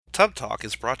Tub Talk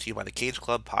is brought to you by the Cage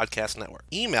Club Podcast Network.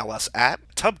 Email us at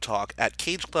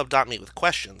tubtalk@cageclub.me with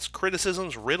questions,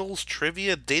 criticisms, riddles,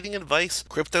 trivia, dating advice,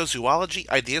 cryptozoology,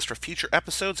 ideas for future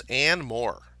episodes, and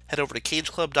more. Head over to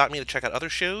cageclub.me to check out other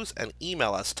shows and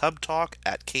email us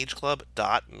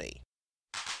tubtalk@cageclub.me.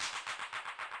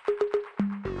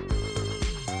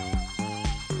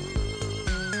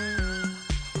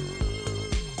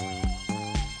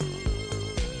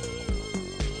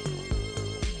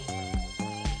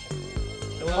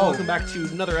 Welcome back to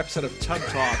another episode of Tub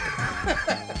Talk.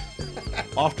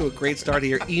 Off to a great start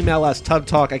here. Email us,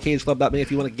 tubtalk@cageclub.me,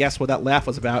 if you want to guess what that laugh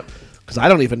was about, because I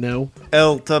don't even know.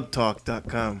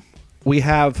 ltubtalk.com. We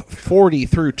have 40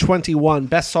 through 21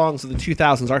 best songs of the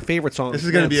 2000s, our favorite songs. This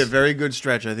is going to be a very good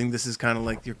stretch. I think this is kind of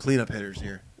like your cleanup hitters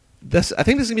here. I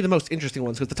think this is going to be the most interesting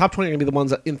ones, because the top 20 are going to be the ones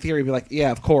that, in theory, be like,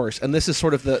 yeah, of course. And this is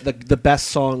sort of the best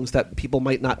songs that people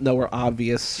might not know are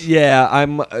obvious. Yeah,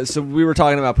 so we were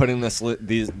talking about putting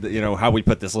how we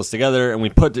put this list together, and we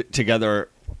put it together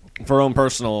for our own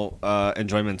personal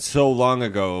enjoyment so long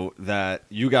ago that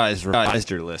you guys revised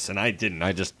your list, and I didn't.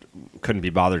 I just couldn't be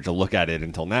bothered to look at it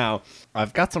until now.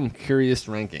 I've got some curious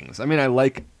rankings. I mean, I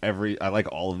like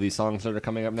all of these songs that are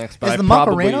coming up next. But is the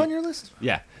Macarena on your list?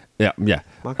 Yeah.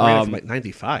 Macarena from like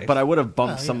 95. But I would have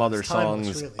bumped some other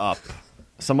songs really up.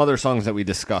 Some other songs that we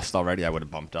discussed already, I would have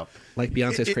bumped up. Like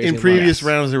Beyonce's Crazy In in previous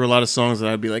Love. rounds, there were a lot of songs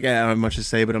that I'd be like, I don't have much to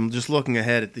say, but I'm just looking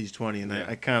ahead at these 20, and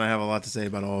I kind of have a lot to say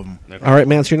about all of them. Okay. All right,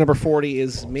 man, so your number 40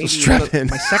 is maybe strap in.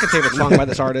 my second favorite song by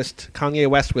this artist, Kanye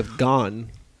West with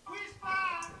Gone.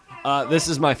 This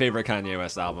is my favorite Kanye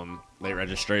West album, Late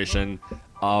Registration.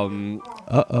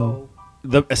 Uh-oh.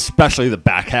 Especially the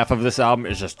back half of this album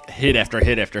is just hit after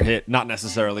hit after hit. Not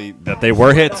necessarily that they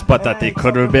were hits, but that they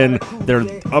could have been. They're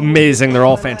amazing. They're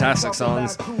all fantastic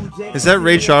songs. Is that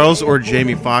Ray Charles or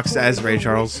Jamie Foxx as Ray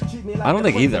Charles? I don't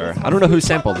think either. I don't know who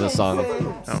sampled this song.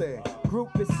 Oh. Do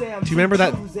you remember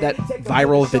that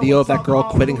viral video of that girl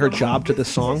quitting her job to this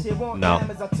song? No.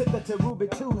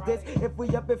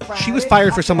 She was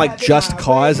fired for some like just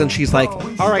cause, and she's like,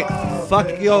 all right,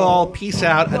 fuck you all, peace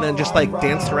out, and then just like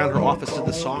danced around her office to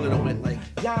the song, and it went like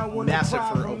massive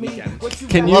for a weekend.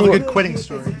 Can Love a you? good quitting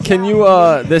story. Can you?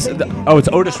 It's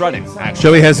Otis Redding. Actually,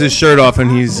 Joey has his shirt off, and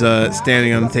he's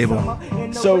standing on the table,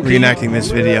 so reenacting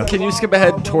this video. Can you skip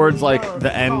ahead towards like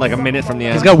the end, like a minute from the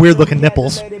end? He's got weird looking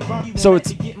nipples. So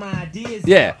it's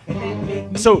yeah.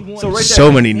 So right there.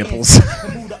 So many nipples.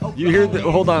 You hear?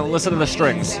 Hold on. Listen to the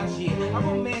strings.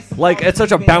 Like it's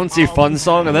such a bouncy, fun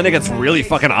song, and then it gets really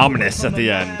fucking ominous at the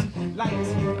end.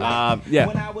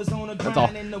 Yeah. That's all.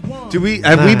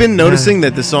 Have we been noticing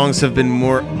that the songs have been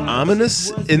more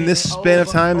ominous in this span of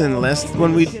time than the last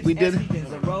one we did?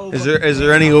 Is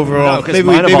there any overall? No, 'cause maybe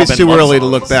mine have all it's been too love early to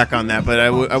songs. look back on that, but I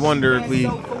wonder if we.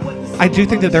 I do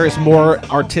think that there is more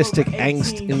artistic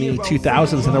angst in the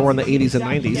 2000s than there were in the 80s and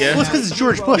 90s. Yeah. Well, it's because it's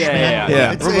George Bush, man.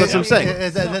 Yeah. It's- That's what I'm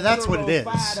saying. That's what it is.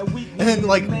 And then,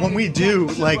 like, when we do,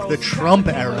 like, the Trump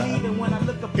era,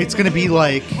 it's going to be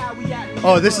like,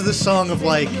 oh, this is the song of,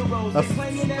 like,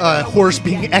 a horse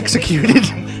being executed.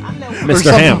 Or Mr.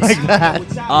 something Hams. like that.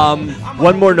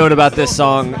 One more note about this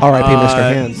song. R.I.P.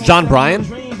 Mr. Hands. John Bryan.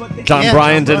 John Yeah,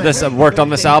 Bryan John did this, worked on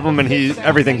this album, and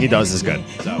everything he does is good.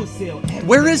 So.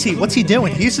 Where is he? What's he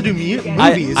doing? He used to do movies.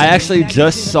 I actually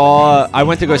just saw. I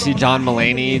went to go see John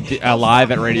Mulaney live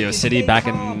at Radio City back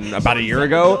in about a year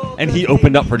ago, and he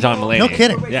opened up for John Mulaney. No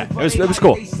kidding. Yeah, it was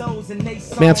cool.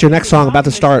 Man, it's your next song about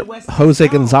to start. Jose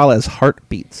Gonzalez,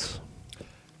 Heartbeats.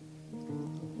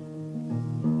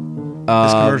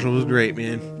 This commercial was great,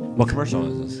 man. What commercial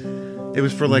is this? It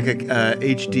was for like a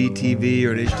HD TV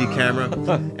or an HD camera,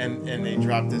 and they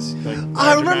dropped this. Like, I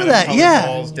large remember amount of that, colored yeah.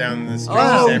 balls down the street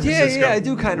Oh, of San Francisco. I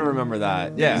do kind of remember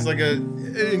that. Yeah. It's like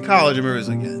in college. I remember it was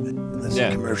like, this Yeah.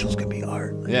 commercials could be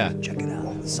art. Like, Yeah. check it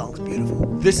out. The song's beautiful.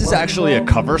 This is actually a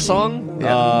cover song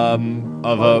Yeah.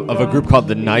 of a group called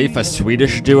The Knife, a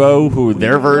Swedish duo, who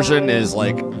their version is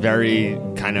like very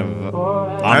kind of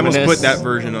ominous. I almost put that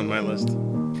version on my list.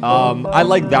 I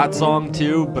like that song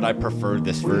too, but I prefer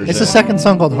this version. It's a second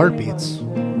song called Heartbeats.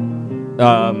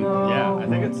 Yeah, I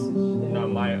think it's no.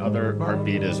 My other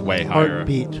heartbeat is way higher.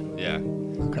 Heartbeat. Yeah.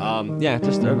 Okay. Yeah,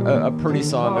 just a pretty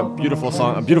song, a beautiful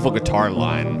guitar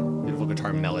line, beautiful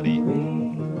guitar melody.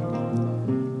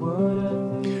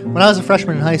 When I was a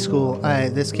freshman in high school,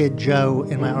 this kid Joe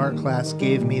in my art class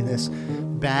gave me this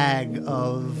bag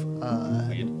of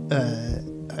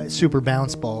super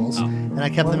bounce balls, and I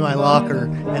kept them in my locker,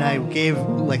 and I gave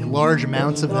like large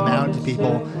amounts of them out to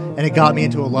people, and it got me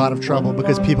into a lot of trouble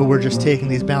because people were just taking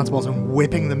these bounce balls and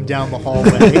whipping them down the hallway.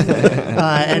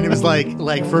 and it was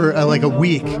like for like a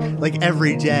week, like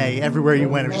every day, everywhere you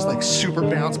went, it was just like super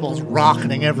bounce balls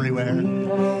rocketing everywhere.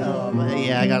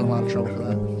 Yeah, I got in a lot of trouble for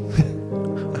that.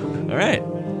 All right.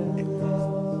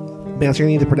 Man, so you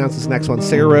need to pronounce this next one.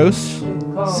 Sigaros,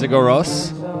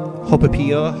 Cigaros.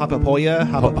 Hopapilla, Hopapoya,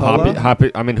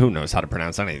 Hopapola. I mean, who knows how to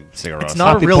pronounce any Cigaros? It's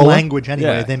not a real Hopipola? language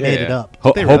anyway. They made it up.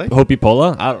 Did they really?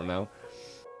 Hopipola? I don't know.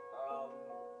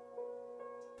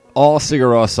 All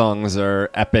Cigaros songs are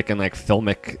epic and like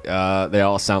filmic. They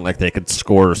all sound like they could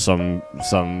score some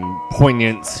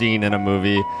poignant scene in a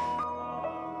movie.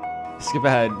 Skip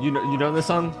ahead. You know this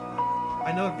song?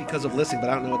 I know it because of listening, but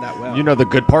I don't know it that well. You know the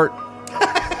good part?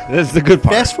 This is the good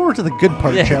part. Fast forward to the good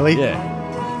part, Joey.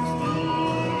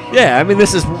 Yeah, I mean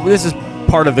this is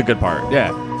part of the good part.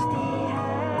 Yeah.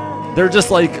 They're just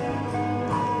like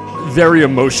very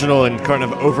emotional and kind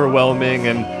of overwhelming,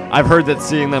 and I've heard that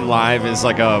seeing them live is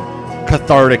like a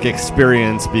cathartic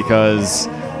experience because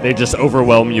they just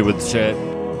overwhelm you with shit.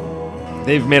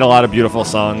 They've made a lot of beautiful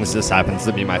songs. This happens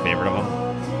to be my favorite of them.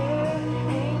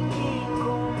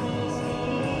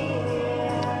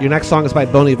 Your next song is by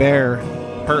Bon Iver,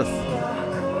 Perth.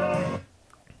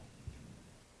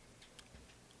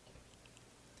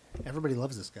 Everybody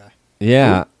loves this guy.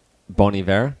 Yeah, Bon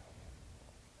Iver.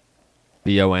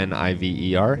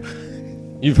 Boniver.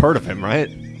 You've heard of him, right?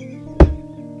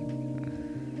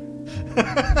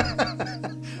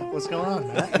 What's going on,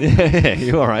 Matt? Yeah,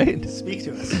 you all right? Speak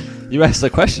to us. You asked the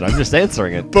question. I'm just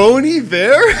answering it. Bon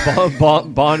Iver?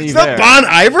 Bon Iver. It's not Bon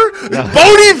Iver? No.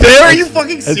 Bon Iver? Are you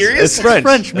fucking serious? It's French.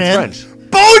 French, man. It's French.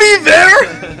 Bon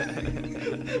Iver?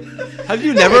 Have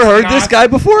you never heard this guy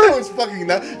before? No, it's fucking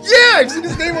not. Yeah, I've seen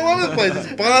his name all over the place.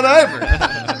 It's Bon Iver.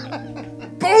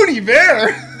 Bon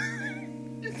Iver?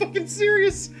 You fucking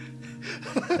serious?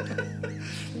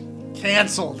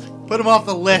 Canceled. Put him off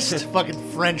the list,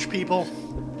 fucking French people.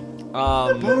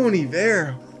 Bon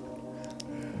Iver.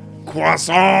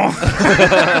 Croissant.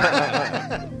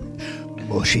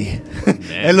 Moshi.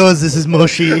 Hello, this is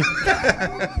Moshi.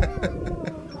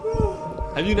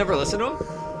 Have you never listened to him?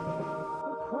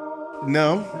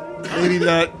 No. Maybe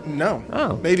not. No.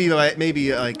 Oh. Maybe like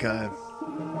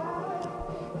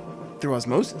through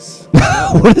osmosis.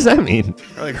 What does that mean?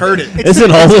 Or like heard it. Isn't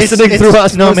all listening through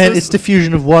osmosis? No, man, it's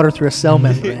diffusion of water through a cell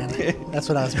membrane. That's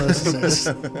what osmosis is.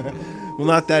 Well,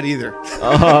 not that either.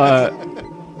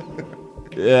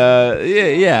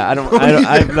 Yeah.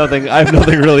 I have nothing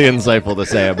really insightful to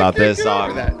say about this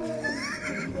song.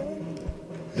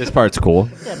 This part's cool.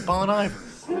 Yeah, Bon Iver.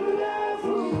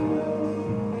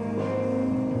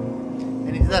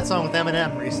 And he did that song with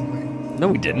Eminem recently. No,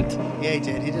 we didn't. Yeah, he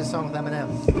did. He did a song with Eminem.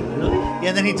 Really? Yeah,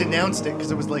 and then he denounced it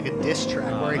because it was like a diss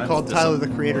track where he that's called Tyler, the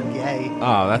Creator, gay.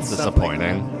 Oh, that's Stuff like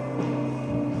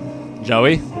disappointing.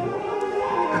 Joey?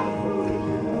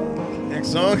 Next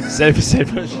song. Save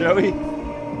for Joey?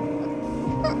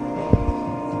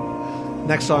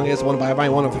 Next song is one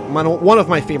of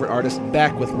my favorite artists,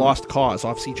 Beck with Lost Cause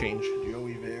off Sea Change.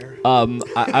 Joey Bear.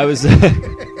 I was...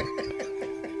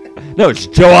 No, it's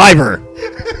Joe Iver.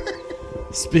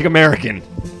 Speak American.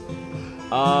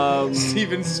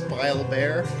 Steven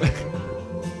Spielberg.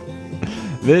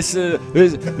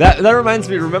 That reminds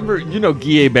me. Remember,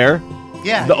 Guy Bear?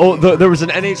 Yeah. There was an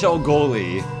NHL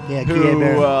goalie. Yeah, Guy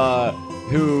Bear.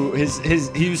 Who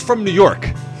he was from New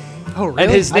York. Oh, really?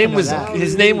 And his name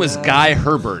was Guy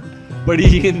Herbert, but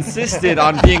he insisted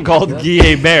on being called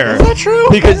Guy Bear. Is that true?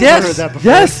 Because I've never heard that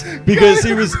before.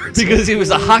 because he was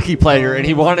a hockey player and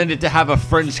he wanted it to have a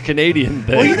French Canadian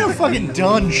thing. Well, fucking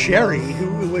Don Cherry,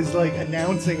 who was like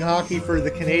announcing hockey for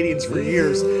the Canadians for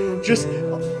years, just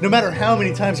no matter how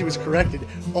many times he was corrected,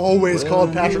 always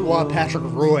called Patrick Waugh Patrick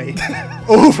Roy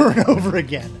over and over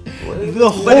again. The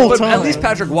whole but time. at least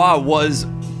Patrick Waugh was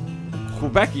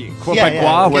Quebecois,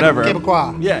 Yeah, whatever.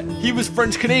 Quebecois. Yeah, he was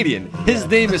French Canadian. His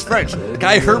name is French.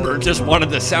 Guy Herbert just wanted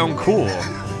to sound cool.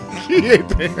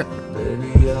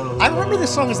 I remember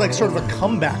this song as like sort of a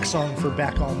comeback song for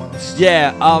Beck almost.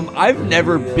 Yeah, I've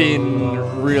never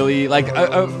been really like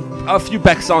a few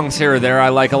Beck songs here or there I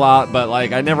like a lot, but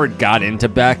like I never got into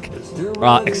Beck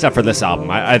except for this album.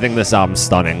 I think this album's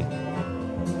stunning.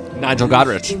 Nigel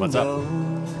Godrich, what's up?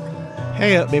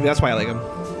 Hey, maybe that's why I like him.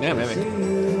 Yeah,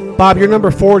 maybe. Bob, you're number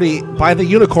 40. By the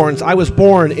Unicorns, I was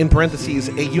born, in parentheses,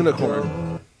 a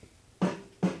unicorn.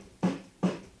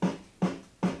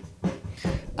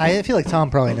 I feel like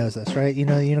Tom probably knows this, right? You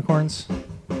know the Unicorns?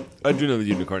 I do know the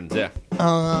Unicorns, yeah.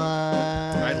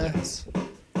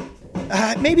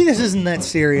 Maybe this isn't that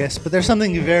serious, but there's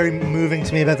something very moving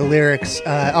to me about the lyrics.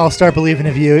 I'll start believing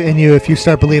in you if you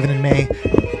start believing in me.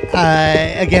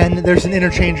 Again, there's an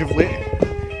interchange of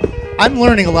I'm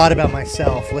learning a lot about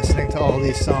myself listening to all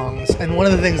these songs, and one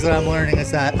of the things that I'm learning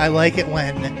is that I like it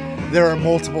when there are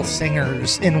multiple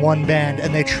singers in one band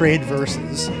and they trade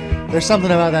verses. There's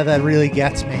something about that that really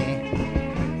gets me.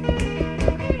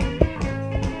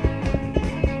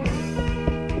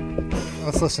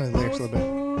 Let's listen to the lyrics a little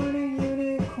bit.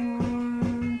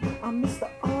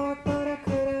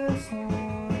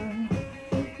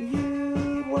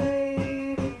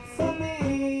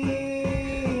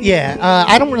 Yeah,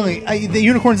 I don't really. The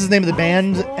Unicorns is the name of the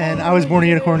band, and I Was Born a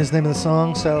Unicorn is the name of the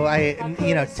song. So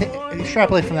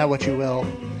extrapolate from that what you will.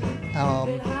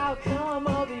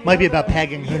 Might be about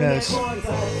pegging. Who knows?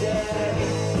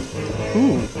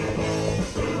 Ooh,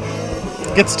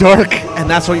 gets dark. And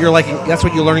that's what you're liking. That's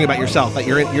what you're learning about yourself. That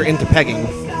you're into pegging.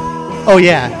 Oh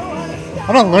yeah,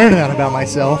 I'm not learning that about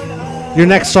myself. Your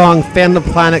next song, "Fan the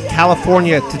Planet,"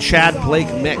 California to Chad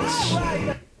Blake mix.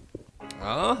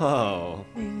 Oh.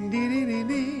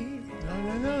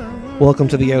 Welcome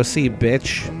to the OC,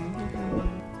 bitch.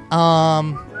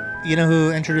 You know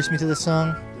who introduced me to this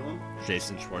song?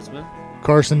 Jason Schwartzman.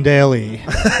 Carson Daly.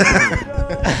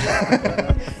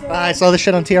 I saw this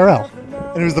shit on TRL.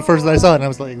 And it was the first that I saw it, and I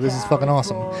was like, this is fucking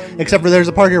awesome. Except for there's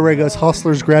a part here where it goes,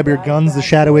 hustlers grab your guns, the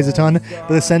shadow weighs a ton. But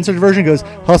the censored version goes,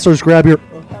 hustlers grab your...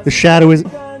 The shadow is...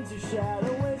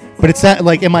 But it's not,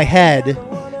 like, in my head,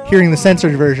 hearing the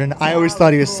censored version, I always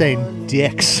thought he was saying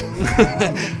dicks.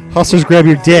 Hustlers grab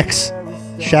your dicks.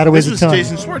 Shadow weighs a ton. This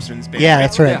was Jason Schwartzman's band. Yeah,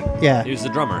 that's right. Yeah. He was the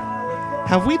drummer.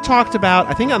 Have we talked about?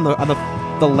 I think on the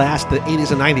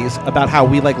 80s and 90s about how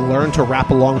we like learned to rap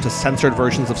along to censored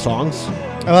versions of songs.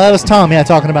 Oh, that was Tom, yeah,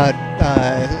 talking about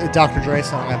Dr. Dre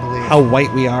song, I believe. How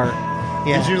white we are.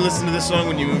 Yeah. Did you listen to this song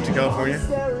when you moved to California?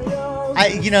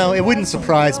 It wouldn't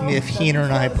surprise me if Heener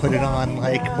and I put it on,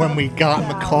 like, when we got in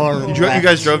the car. You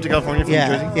guys drove to California from New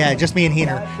Jersey? Yeah, just me and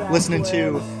Heener, listening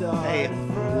to a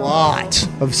lot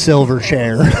of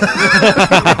Silverchair.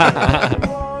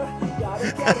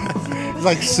 It's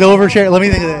like Silverchair. Let me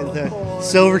think of the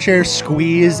Silverchair,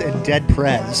 Squeeze, and Dead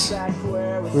Prez.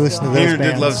 We listened to those Heener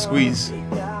bands. did love Squeeze.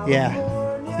 Yeah,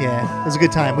 it was a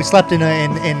good time. We slept in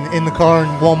the car in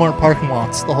Walmart parking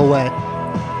lots the whole way.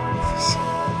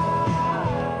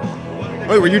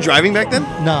 Wait, were you driving back then?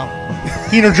 No.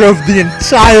 Heener drove the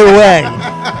entire way.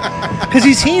 Because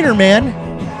he's Heener, man.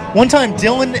 One time,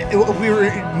 Dylan,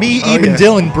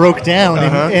 Dylan broke down,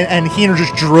 and Heener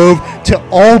just drove to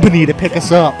Albany to pick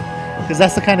us up. Because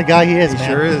that's the kind of guy he is, man.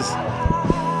 Sure is.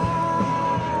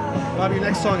 Bob, your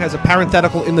next song has a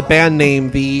parenthetical in the band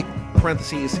name, the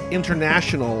parentheses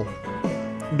international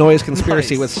noise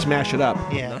conspiracy with Smash It Up.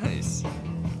 Yeah. Nice.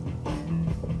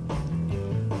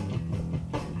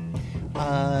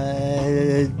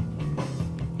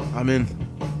 I'm in.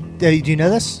 Do you know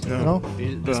this? No. No?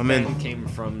 This I'm band in. came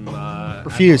from...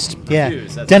 Refused. Yeah.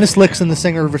 Refused, Dennis right. Lixon, the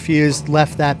singer of Refused,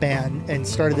 left that band and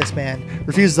started this band.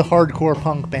 Refused is a hardcore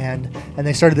punk band, and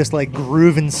they started this like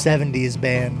groovin' 70s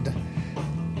band.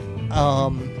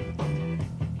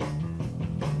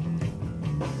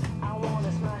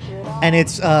 And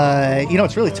it's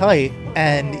it's really tight.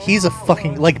 And he's a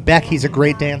fucking, like Beck, he's a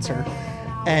great dancer.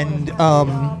 And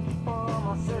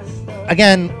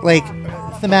again, like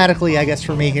thematically, I guess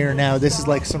for me here now, this is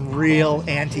like some real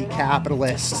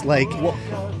anti-capitalist, like.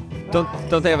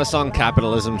 Don't they have a song,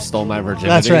 Capitalism Stole My Virginity?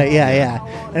 That's right, yeah.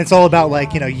 And it's all about,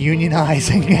 like,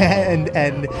 unionizing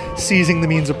and seizing the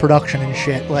means of production and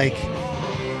shit. Like,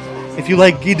 if you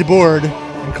like Guy Debord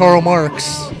and Karl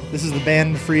Marx, this is the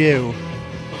band for you.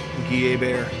 Guy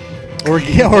Bear. Or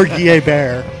Guy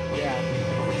Bear.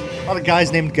 Yeah. A lot of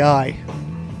guys named Guy.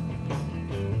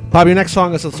 Bob, your next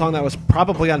song is a song that was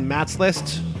probably on Matt's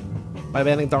list by a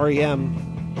band named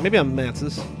R.E.M. Maybe on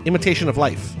Matt's. Imitation of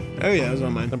Life. Oh, yeah, it was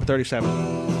on mine. Number 37. Well,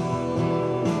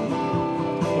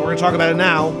 we're going to talk about it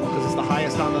now because it's the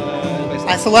highest on the list.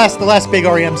 That's the last big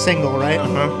REM single, right?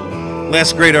 Uh-huh.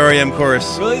 Last great REM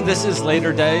chorus. Really? This is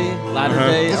latter day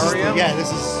This is, REM? yeah,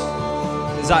 this is...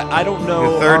 I don't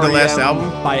know The third to REM last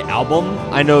album? by album.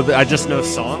 I know that I just know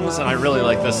songs, and I really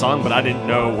like this song, but I didn't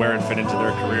know where it fit into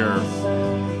their career.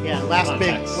 Yeah, last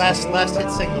Context.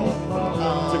 hit single.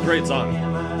 It's a great song.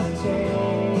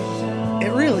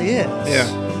 It really is. Yeah.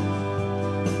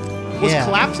 Was Yeah.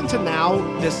 Collapse into Now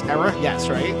this era? Yes,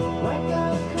 right?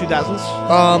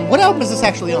 2000s? What album is this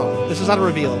actually on? This is on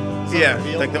Reveal. Yeah,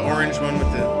 like the orange one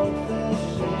with the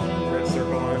red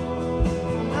circle on it.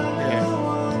 Yeah.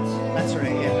 That's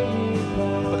right,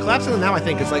 yeah. But Collapse into Now, I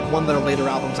think, is like one of their later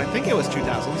albums. I think it was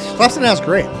 2000s. Collapse Now's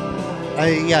great.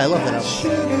 I love that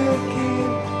album.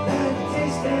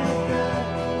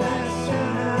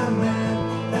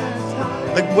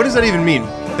 Like, what does that even mean?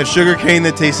 That sugar cane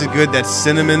that tasted good, that's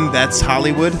cinnamon, that's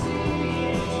Hollywood?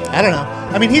 I don't know.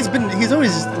 I mean, he's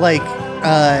always like,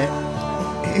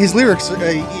 his lyrics are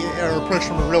approached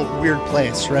from a real weird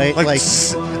place, right?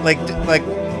 Like,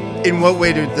 in what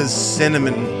way does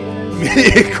cinnamon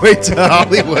equate to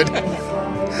Hollywood?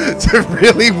 It's a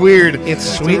really weird. It's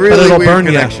a sweet, really but it'll weird burn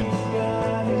connection.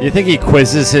 You think he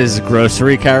quizzes his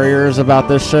grocery carriers about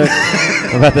this shit?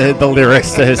 About the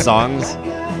lyrics to his songs?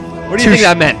 What do you think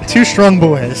that meant? Two strong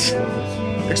boys.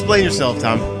 Explain yourself,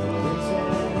 Tom.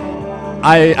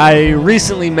 I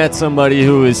recently met somebody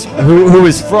who is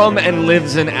from and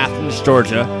lives in Athens,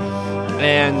 Georgia,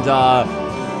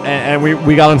 and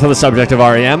we got into the subject of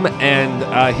REM,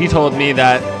 and he told me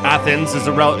that Athens is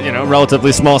a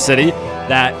relatively small city,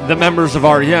 that the members of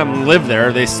REM live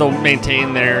there. They still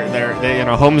maintain their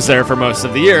homes there for most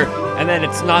of the year, and then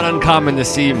it's not uncommon to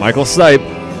see Michael Stipe,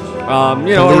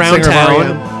 around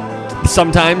town.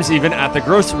 Sometimes even at the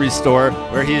grocery store,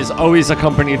 where he is always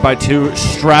accompanied by two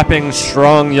strapping,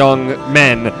 strong young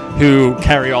men who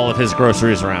carry all of his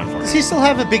groceries around for him. Does he still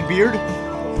have a big beard?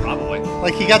 Probably.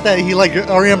 Like he got that.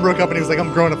 REM broke up and he was like,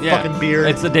 "I'm growing a fucking beard."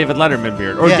 It's the David Letterman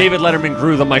beard, or Yeah. David Letterman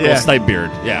grew the Michael Stipe beard.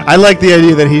 Yeah. I like the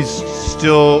idea that he's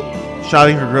still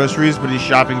shopping for groceries, but he's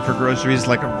shopping for groceries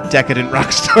like a decadent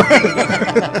rock star.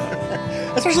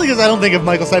 Especially because I don't think of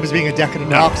Michael Stipe as being a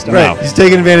decadent rock star. Right. He's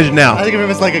taking advantage now. I think of him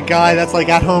as like a guy that's like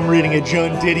at home reading a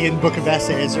Joan Didion book of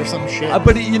essays or some shit.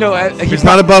 But He's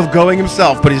not above going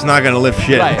himself, but he's not going to lift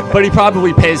shit. Right, but he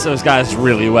probably pays those guys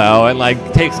really well and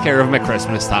like takes care of them at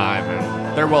Christmas time,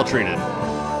 and they're well treated.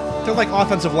 They're like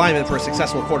offensive linemen for a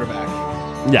successful quarterback.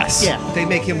 Yes. Yeah. They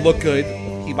make him look good.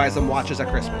 He buys them watches at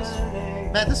Christmas.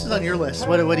 Matt, this is on your list.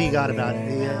 What do you got about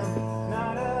it?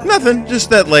 Nothing.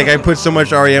 Just that, like, I put so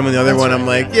much REM in the other That's one. right. I'm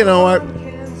like, you know what?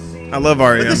 I love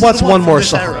But REM. this is What's the one from more this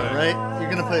song? era, right?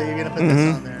 You're gonna put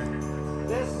this on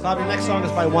there. Bob, your next song is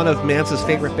by one of Mance's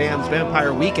favorite bands,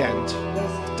 Vampire Weekend.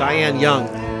 Diane Young.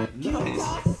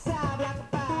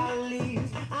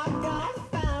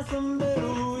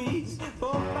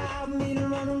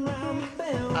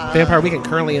 Vampire Weekend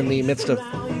currently in the midst of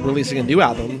releasing a new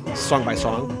album, song by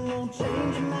song.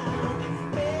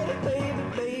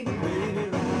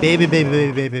 Baby, baby,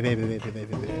 baby, baby, baby, baby, baby,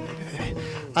 baby, baby.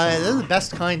 They're the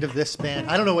best kind of this band.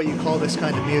 I don't know what you call this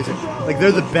kind of music. Like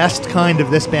they're the best kind of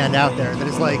this band out there. That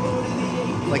is like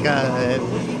a.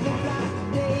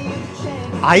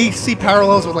 I see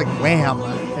parallels with like Wham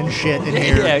and shit in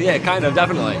here. Yeah, kind of,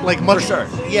 definitely. Like much, for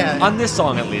sure. Yeah. On this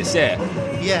song, at least, yeah.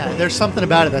 Yeah, there's something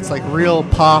about it that's like real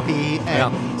poppy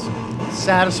and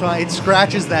satisfying. It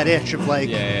scratches that itch of like.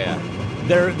 Yeah.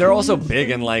 They're also big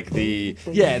in like they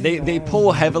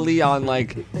pull heavily on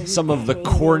like some of the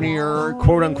cornier,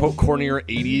 quote unquote cornier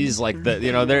 80s, like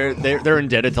they're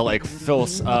indebted to like Phil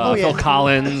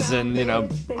Collins and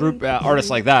group artists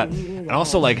like that, and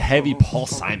also like heavy Paul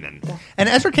Simon. And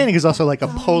Ezra Koenig is also like a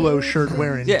polo shirt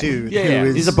wearing dude. Yeah. who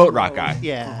is- He's a boat rock guy.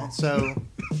 Yeah, so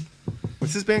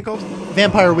What's this band called?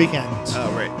 Vampire Weekend.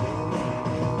 Oh, right.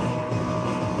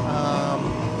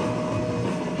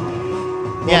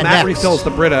 Well, Matt next. refills the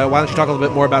Brita. Why don't you talk a little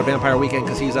bit more about Vampire Weekend,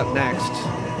 because he's up next.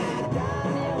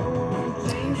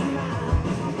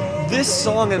 This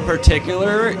song in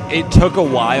particular, it took a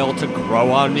while to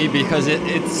grow on me because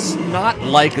it's not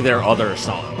like their other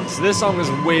songs. This song is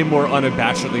way more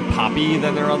unabashedly poppy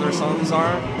than their other songs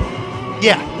are.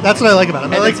 Yeah, that's what I like about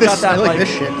it. I And like it's got this. that, I like like- this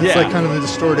shit. It's yeah. like kind of the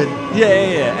distorted.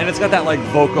 Yeah. And it's got that like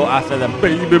vocal after the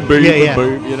baby,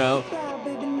 Yeah.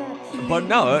 But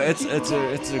no, it's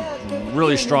a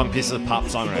really strong piece of pop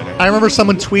songwriting. I remember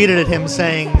someone tweeted at him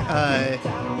saying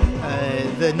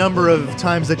the number of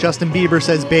times that Justin Bieber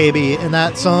says "baby" in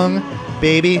that song,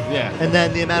 "baby," and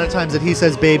then the amount of times that he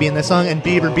says "baby" in this song, and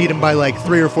Bieber beat him by like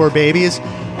 3 or 4 babies,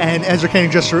 and Ezra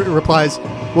Koenig just replies,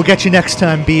 "We'll get you next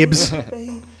time, Biebs."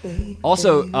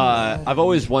 Also, I've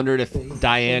always wondered if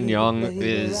Diane Young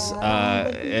is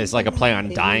like a play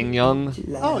on Dying Young,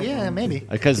 Oh yeah, maybe.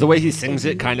 because the way he sings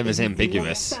it kind of is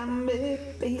ambiguous.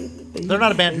 They're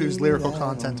not a band whose lyrical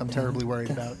content I'm terribly worried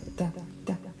about.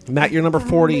 Matt, you're number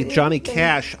 40. Johnny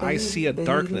Cash, I See a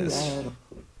Darkness.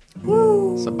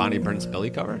 It's a Bonnie Prince Billy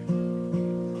cover.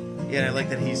 Yeah, and I like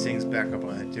that he sings back up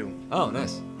on it, too. Oh,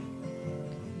 nice.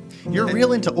 You're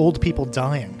real into old people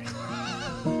dying.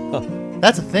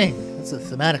 That's a thing. That's a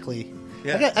thematically.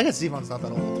 Yeah. I guess Zevon's not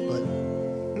that old,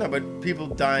 but No, but people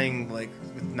dying, like,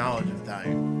 with knowledge of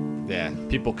dying. Yeah,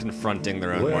 people confronting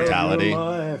their own mortality.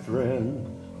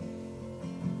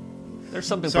 There's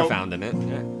something So- profound in it.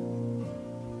 Yeah.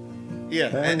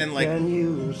 Yeah, and like,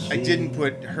 I didn't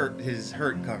put his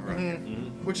Hurt cover on here,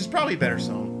 which is probably a better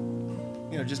song.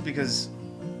 Just because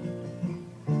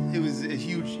it was a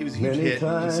huge hit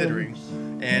considering,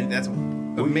 and that's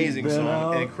amazing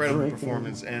song, an incredible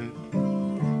performance, and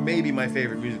maybe my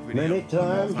favorite music video of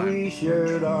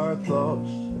all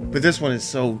time. But this one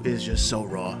is just so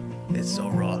raw. It's so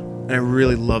raw, and I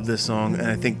really love this song. And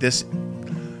I think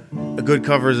a good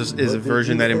cover is a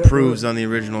version that improves on the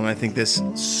original, and I think this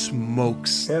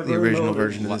smokes the original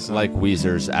version of this song. Like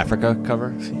Weezer's Africa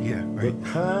cover. Yeah, right.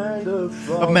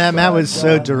 Oh, Matt was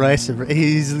so derisive.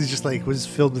 He's just like was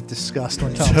filled with disgust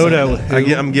when Tom Toto. said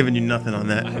that. I'm giving you nothing on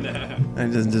that.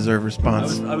 It doesn't deserve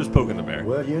response. I was poking the bear.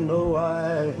 But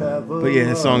yeah,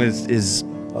 this song is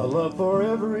a love for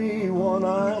everyone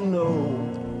I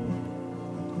know.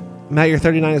 Matt, you're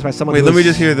 39 is by someone. Wait, who let me is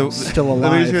just hear still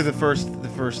alive. Let me just hear the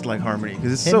first like harmony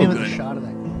because it's Hit so me with good. a shot of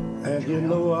that. And you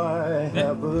know I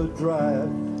have a drive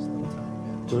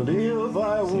to live,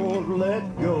 I won't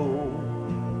let go.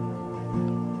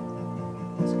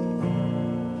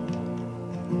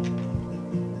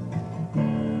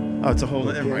 Oh, it's a whole.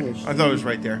 Never mind. I thought it was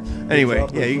right there. Anyway,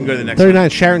 yeah, you can go to the next 39, one.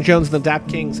 Sharon Jones and the Dap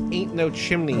Kings, Ain't No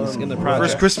Chimneys in the project.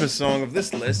 First Christmas song of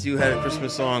this list. You had a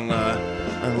Christmas song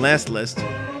on the last list.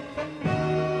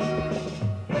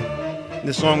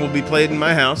 This song will be played in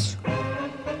my house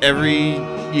every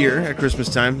year at Christmas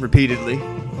time, repeatedly,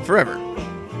 forever.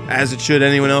 As it should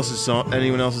anyone else's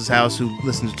house who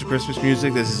listens to Christmas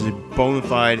music. This is a bona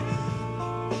fide,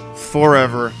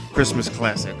 forever Christmas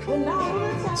classic.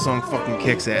 The song fucking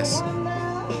kicks ass.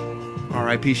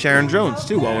 R.I.P. Sharon Jones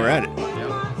too. While we're at it,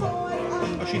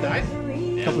 Oh, she died?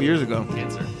 a couple years ago.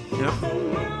 Cancer. Yep.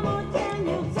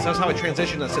 So that's how I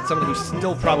transitioned. I said someone who's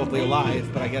still probably alive,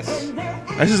 but I guess.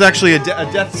 This is actually a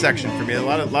death section for me. A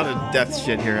lot of death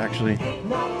shit here, actually.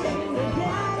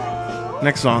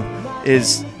 Next song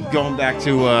is going back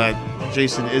to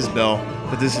Jason Isbell,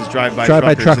 but this is Drive By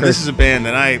Truckers. So this is a band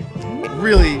that I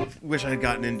really wish I had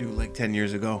gotten into like 10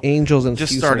 years ago. Angels and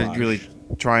Just Fuselage. started really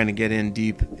trying to get in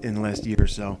deep in the last year or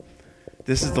so.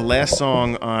 This is the last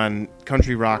song on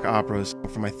Country Rock Operas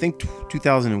from I think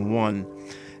 2001,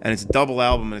 and it's a double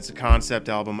album and it's a concept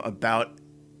album about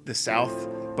the South,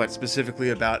 but specifically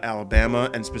about Alabama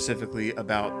and specifically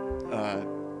about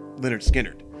Lynyrd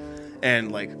Skynyrd.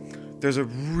 And like, there's a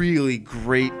really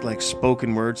great like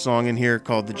spoken word song in here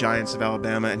called "The Giants of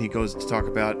Alabama," and he goes to talk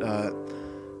about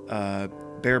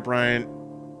Bear Bryant,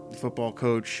 the football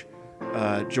coach,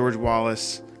 George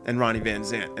Wallace, and Ronnie Van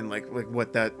Zant, and like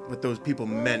what those people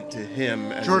meant to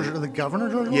him. As The governor,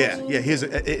 George Wallace? yeah.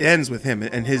 It ends with him,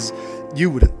 and you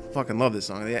would fucking love this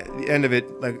song. The end of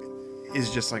it like is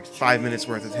just like 5 minutes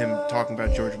worth of him talking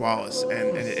about George Wallace,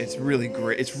 and it's really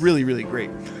great. It's really, really great.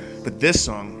 But this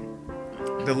song,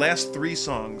 the last three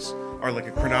songs are like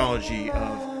a chronology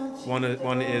of one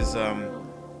is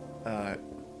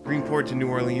Greenport to New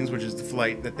Orleans, which is the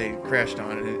flight that they crashed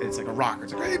on, and it's like a rocker.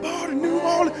 It's like, hey, boy, to New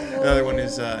Orleans. Another one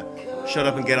is Shut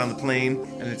Up and Get on the Plane,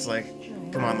 and it's like,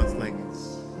 come on, let's like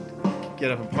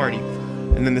get up and party.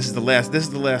 And then this is the last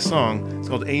song. It's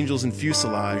called Angels and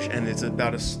Fuselage, and it's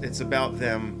about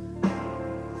them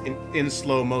in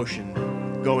slow motion,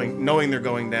 knowing they're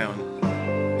going down.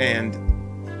 And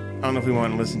I don't know if we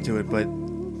want to listen to it, but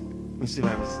let's see if I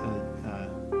have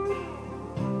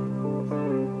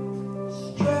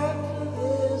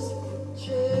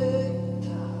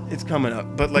it's coming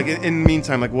up. But like in the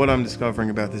meantime, like what I'm discovering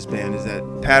about this band is that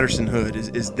Patterson Hood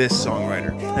is this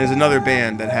songwriter. And there's another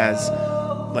band that has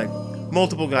like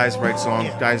multiple guys write songs,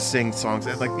 guys sing songs.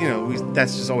 Like, you know,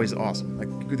 that's just always awesome.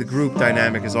 Like the group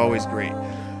dynamic is always great.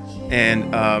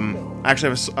 And I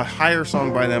actually have a higher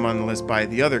song by them on the list by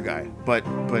the other guy. But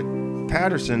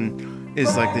Patterson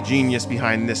is like the genius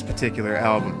behind this particular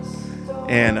album.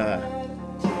 And I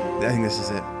think this is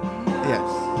it.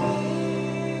 Yeah.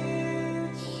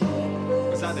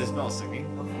 It's not Isbell singing.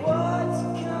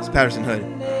 It's Patterson Hood.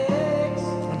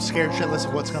 I'm scared shitless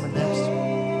of what's coming next.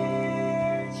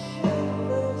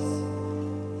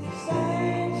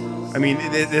 I mean,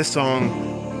 this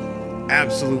song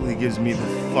absolutely gives me the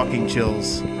fucking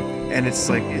chills. And it's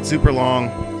like, it's super long.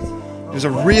 There's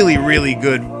a really, really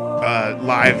good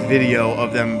live video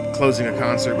of them closing a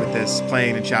concert with this,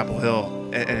 playing in Chapel Hill.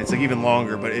 And it's like even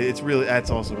longer, but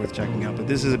that's also worth checking out. But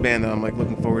this is a band that I'm like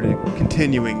looking forward to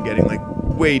continuing getting like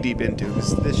way deep into,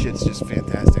 because this shit's just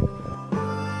fantastic.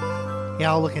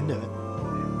 Yeah, I'll look into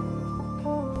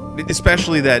it.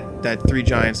 Especially that Three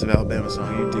Giants of Alabama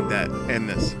song. You dig that, and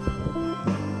this.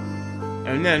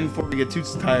 And then before we get too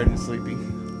tired and sleepy.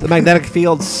 The Magnetic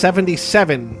Field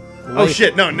 77. Oh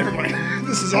shit! No, never mind.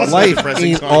 This is also a Life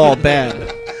depressing ain't song. all bad.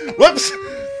 Whoops!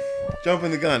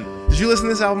 Jumping the gun. Did you listen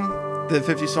to this album, the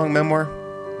 50 song memoir?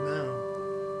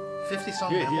 No.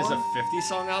 50-song He has a memoir?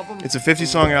 50-song album. It's a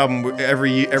 50-song album. Where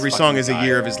every song is a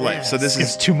year of his life. So this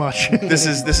It's is too much. this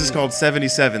is called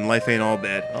 77. Life ain't all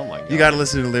bad. Oh my God. You got to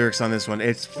listen to the lyrics on this one.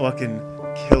 It's fucking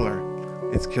killer.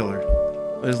 It's killer.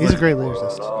 He's a great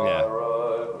lyricist. Yeah.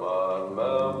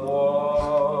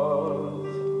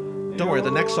 Don't worry,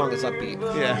 the next song is upbeat.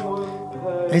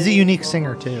 Yeah. He's a unique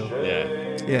singer too.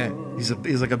 Yeah. Yeah. He's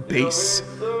like a bass.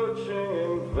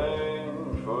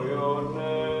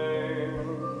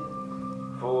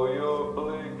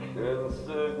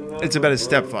 It's about his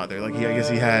stepfather. Like I guess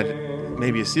he had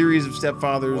maybe a series of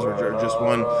stepfathers or just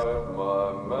one.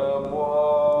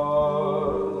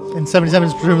 And 77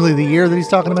 is presumably the year that he's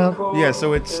talking about. Yeah,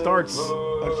 so it starts.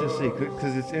 Let's just see,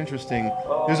 because it's interesting.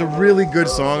 There's a really good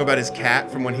song about his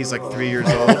cat from when he's like 3 years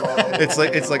old. It's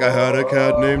like I had a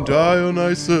cat named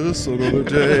Dionysus. Another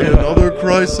day, another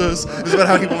crisis. It's about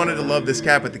how he wanted to love this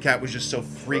cat, but the cat was just so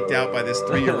freaked out by this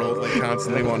 3-year-old, like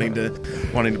constantly wanting to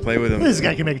play with him. This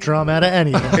guy can make drama out of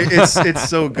anything. It's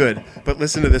so good. But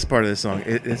listen to this part of the song.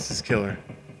 It's just killer.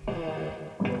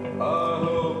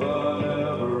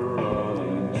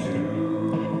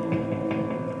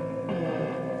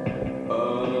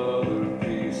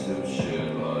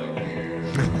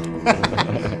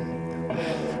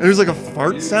 There's like a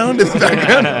fart sound in the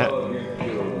background.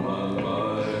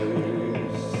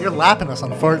 You're lapping us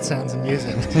on fart sounds and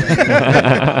music.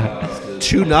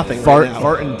 2-0 Fart, right now.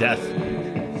 fart and death.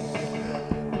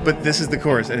 But this is the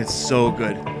chorus, and it's so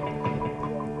good.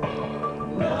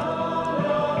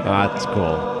 That's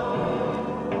cool.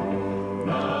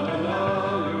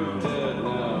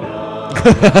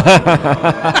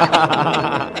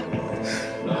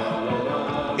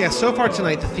 Yeah, so far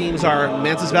tonight the themes are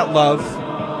Man's about love,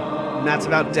 Matt's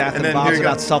about death, and then Bob's here you go.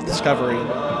 about self-discovery.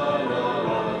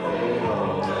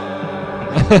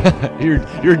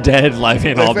 You're dead. Life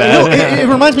ain't all No, bad. it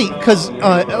reminds me because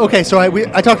okay, so I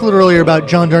talked a little earlier about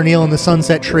John Darnielle and the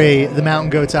Sunset Tree, the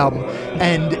Mountain Goats album,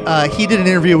 and he did an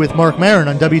interview with Mark Maron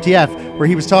on WTF where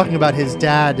he was talking about his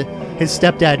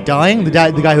stepdad dying, the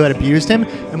guy who had abused him,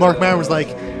 and Mark Maron was like,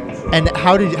 and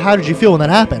how did you feel when that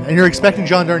happened? And you're expecting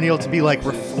John Darnielle to be like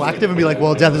reflective and be like,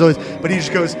 well, death is always, but he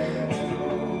just goes,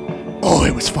 oh,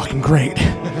 it was fucking great.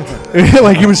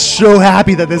 Like he was so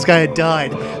happy that this guy had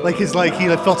died. He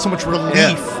felt so much relief.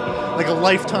 Yeah. Like a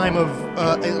lifetime of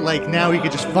like now he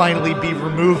could just finally be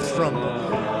removed from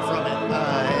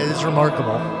it. It is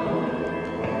remarkable.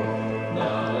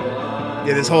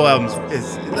 Yeah, this whole album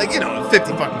is like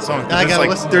 50 fucking songs. But I gotta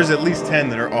listen. There's at least 10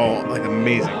 that are all like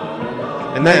amazing.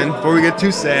 And then before we get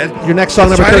too sad, Your next song,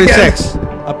 let's number try it again. 36,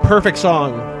 a perfect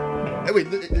song. Hey, wait,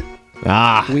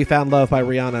 We Found Love by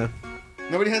Rihanna.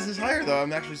 nobody has this higher though.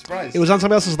 I'm actually surprised. It was on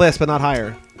somebody else's list, but not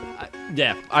higher.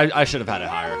 Yeah, I should have had it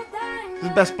higher. the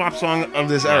best pop song of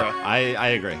this era. I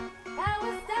agree.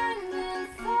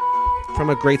 From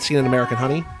a great scene in American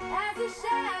Honey.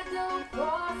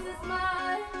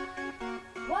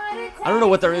 I don't know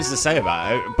what there is to say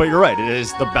about it, but you're right. It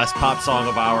is the best pop song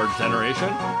of our generation.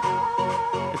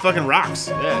 It fucking rocks.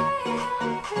 Yeah.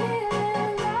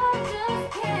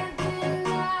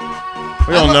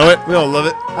 We all know it. We all love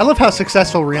it. I love how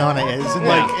successful Rihanna is, and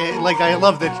Yeah. I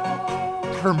love that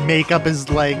her makeup is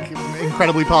like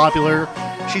incredibly popular.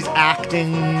 She's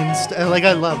acting and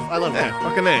I love Yeah, that.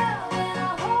 fucking A.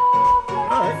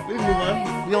 All right, we can move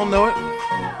on. We all know it.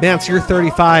 Man, so you're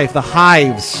 35. The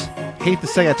Hives. Hate to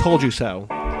say I told you so.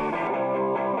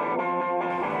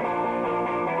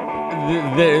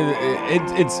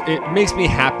 It makes me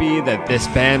happy that this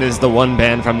band is the one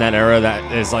band from that era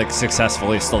that is like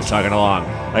successfully still chugging along.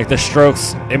 Like the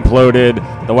Strokes imploded,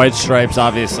 the White Stripes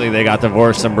obviously they got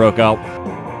divorced and broke up.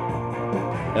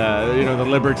 The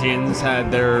Libertines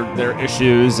had their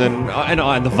issues, and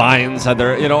the Vines had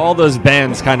their all those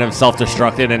bands kind of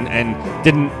self-destructed and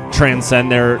didn't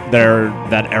transcend their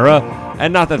that era.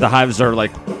 And not that the Hives are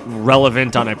like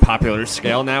relevant on a popular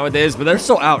scale nowadays, but they're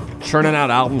still out churning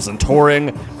out albums and touring,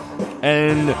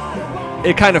 and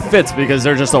it kind of fits because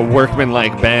they're just a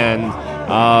workman-like band.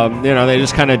 They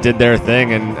just kind of did their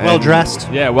thing and Well dressed.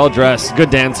 Yeah, well dressed,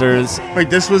 good dancers. Wait,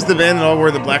 this was the band that all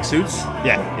wore the black suits?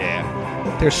 Yeah.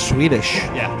 They're Swedish.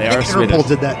 Yeah, they I are think Swedish. Interpol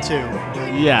did that too.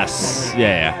 Yes.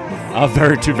 Yeah.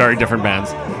 Two very different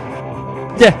bands.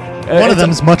 Yeah. One of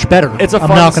them's much better. it's a I'm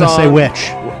fun not going to say song.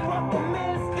 which.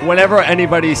 Whenever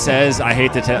anybody says, I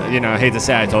hate to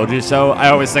say I told you so, I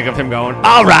always think of him going,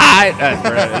 all right.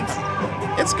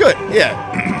 It's good.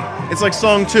 Yeah. It's like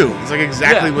song 2. It's like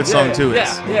exactly what song 2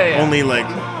 is. Yeah. Only like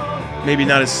maybe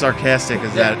not as sarcastic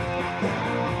as that.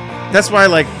 That's why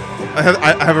like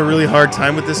I have a really hard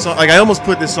time with this song. Like I almost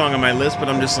put this song on my list, but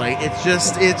I'm just like it's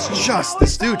just the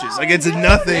Stooges. Like it's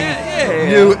nothing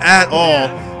new at all.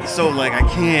 So like I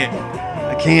can't.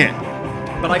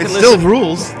 But I can It listen. still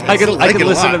rules. I can like it a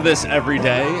listen lot. to this every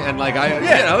day, and like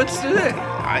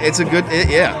It's a good.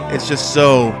 It's just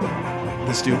so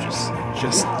the Stooges.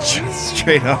 Just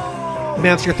straight up.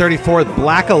 Mance, your 34th,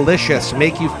 Blackalicious,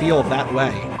 Make You Feel That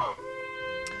Way.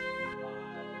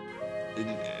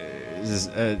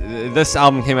 This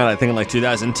album came out, I think, in like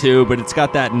 2002, but it's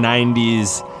got that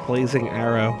 90s Blazing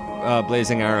Arrow.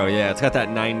 Blazing Arrow. Yeah, it's got that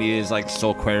 90s like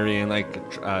Soulquarian,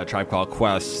 like Tribe Called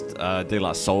Quest, De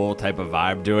La Soul type of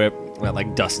vibe to it. That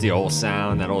like dusty old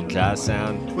sound, that old jazz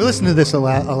sound. We listen to this a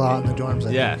lot in the dorms.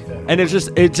 I Yeah, think. and it's just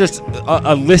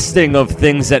a listing of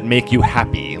things that make you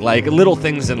happy, like little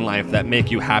things in life that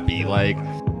make you happy. Like,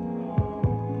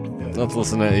 let's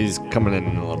listen to. He's coming in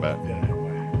a little bit.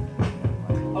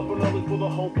 Up and early for the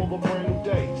hope of a brand new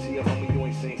day. See a homie you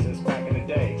ain't seen since back in the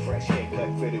day. Fresh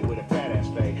haircut fitted with a fat ass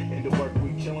fade. Into work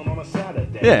week chilling on a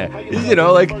Saturday. Yeah, you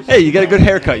know, like, hey, you get a good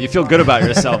haircut, you feel good about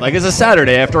yourself. Like, it's a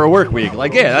Saturday after a work week.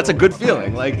 Like, yeah, that's a good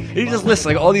feeling. Like, you just list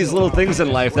like all these little things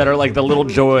in life that are like the little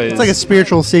joys. It's like a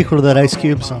spiritual sequel to that Ice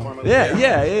Cube song. yeah,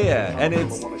 and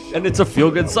it's a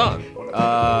feel good song.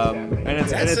 And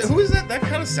it's Who is that? That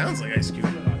kind of sounds like Ice Cube.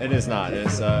 it is not.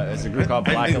 It's a group called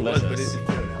I Black knew it was, but Alicious. it-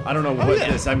 I don't know what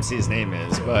this MC's name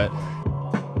is, but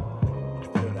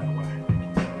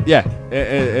yeah,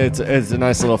 it's a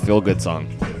nice little feel good song.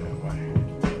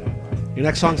 Your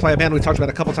next song's by a band we talked about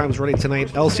a couple times already tonight,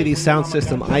 LCD Sound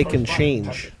System, I Can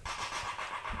Change.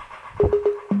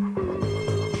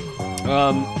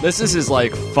 This is his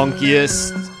like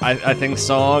funkiest, I think,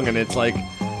 song, and it's like,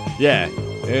 yeah,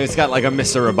 it's got like a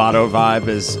Mr. Roboto vibe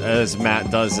as Matt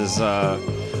does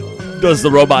the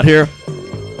robot here.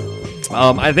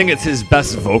 I think it's his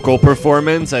best vocal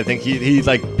performance. I think he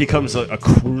like becomes a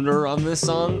crooner on this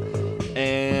song,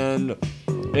 and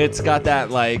it's got that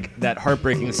like that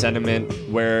heartbreaking sentiment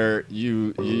where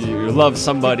you love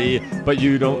somebody, but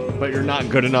you're not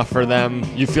good enough for them.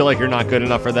 You feel like you're not good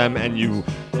enough for them, and you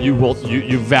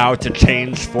vow to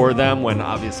change for them when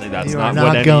obviously that's You not are not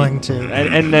what any, going to.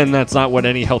 and then that's not what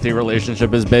any healthy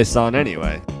relationship is based on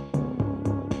anyway.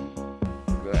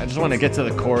 I just want to get to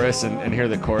the chorus and hear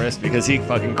the chorus because he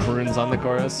fucking croons on the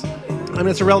chorus. I mean,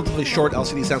 it's a relatively short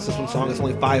LCD Sound System song. It's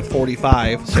only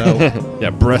 5:45, so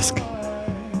Yeah, brisk.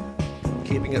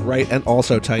 keeping it right and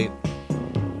also tight.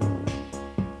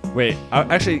 Wait,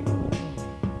 actually,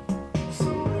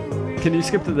 can you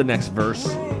skip to the next verse?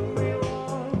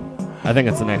 I think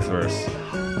it's the next verse.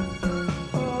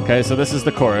 Okay, so this is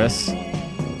the chorus.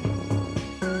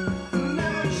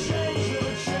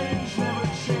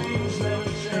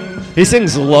 He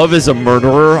sings "Love is a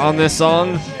Murderer" on this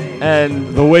song, and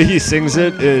the way he sings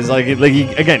it is like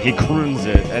he croons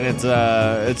it, and it's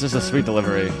just a sweet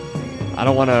delivery. I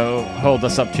don't want to hold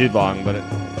us up too long, but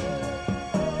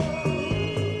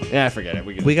yeah, forget it.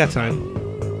 We got time.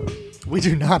 We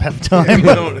do not have time.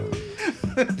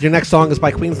 Your next song is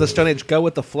by Queens of the Stone Age, Go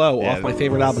With The Flow, Yeah, off my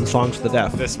favorite album, Songs for the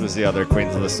Deaf. This was the other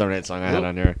Queens of the Stone Age song I had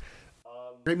on here.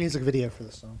 Great music video for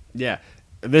this song. Yeah,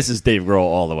 this is Dave Grohl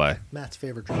all the way. Matt's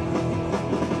favorite drummer.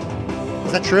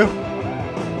 Is that true?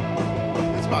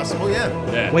 It's possible, yeah.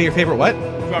 Yeah. Wait, your favorite what?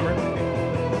 Drummer.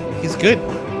 He's good.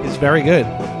 He's very good.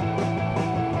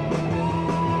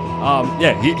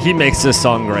 Yeah, he makes this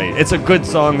song great. It's a good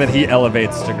song that he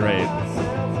elevates to great.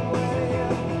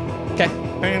 Okay.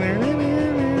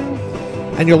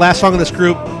 And your last song in this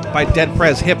group by Dead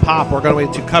Prez, Hip Hop, we're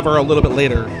going to cover a little bit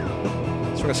later. So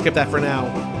we're going to skip that for now.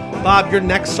 Bob, your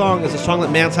next song is a song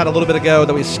that Mance had a little bit ago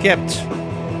that we skipped.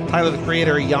 Tyler, the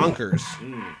Creator, Yonkers.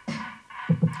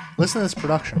 Listen to this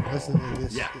production. Listen to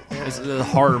this. Yeah, this is a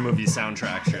horror movie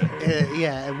soundtrack shit.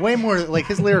 Yeah, way more like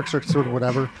his lyrics are sort of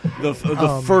whatever. The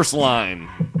first line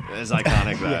is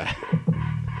iconic there.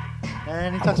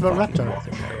 And he talks about Reptar.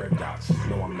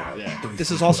 Yeah.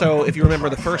 This is also, if you remember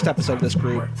the first episode of this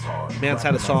group, Mance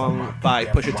had a song by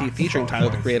Pusha T featuring Tyler,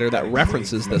 the Creator, that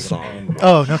references this song.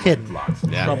 Oh, no kidding.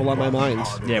 Yeah. Trouble on My Mind.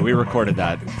 Yeah, we recorded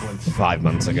that 5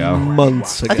 months ago.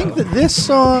 Months ago. I think that this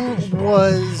song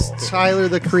was Tyler,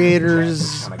 the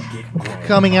Creator's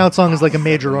coming out song as like a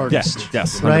major artist.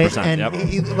 Yes, 100%. Right? And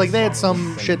Yep. like they had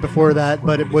some shit before that,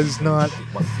 but it was not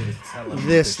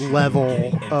this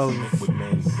level of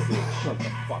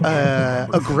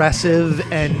aggressive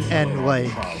and like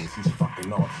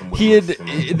He had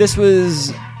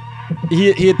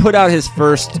put out his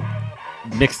first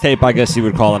mixtape, I guess you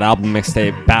would call it, album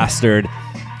mixtape, Bastard,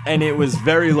 and it was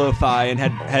very lo-fi and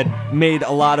had made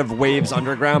a lot of waves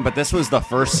underground, but this was the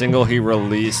first single he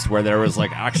released where there was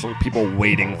like actual people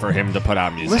waiting for him to put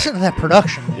out music. Listen to that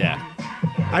production. Yeah.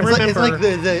 I It's remember. like,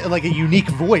 it's like like a unique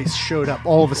voice showed up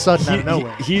all of a sudden out of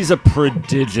nowhere. He's a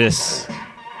prodigious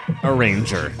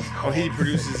arranger. Oh, he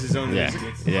produces his own Yeah.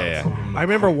 music. Yeah. I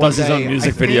remember one Does his day, own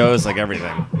music I think- videos, like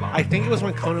everything. I think it was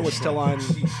when Conan was still on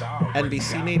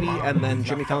NBC, maybe, and then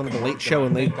Jimmy Fallon had the Late Show,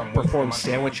 and they performed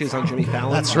sandwiches on Jimmy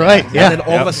Fallon. That's right. And Yeah. then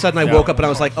all of a sudden, I woke up and I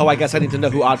was like, "Oh, I guess I need to know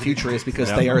who Odd Future is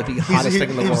because they are the hottest thing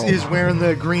in the world." He's wearing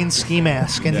the green ski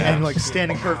mask and like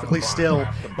standing perfectly still.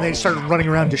 And they started running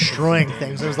around destroying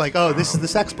things. I was like, oh, this is the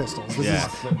Sex Pistols. This is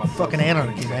fucking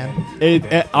anarchy,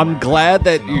 man. I'm glad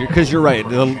that because you're right.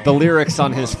 The lyrics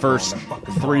on his first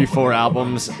 3-4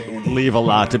 albums leave a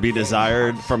lot to be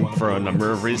desired for a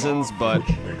number of reasons, but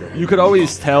you could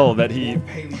always tell that he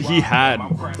had,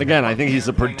 again, I think he's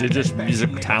a prodigious music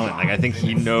talent. Like I think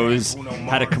he knows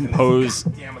how to compose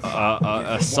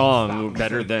a song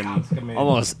better than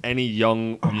almost any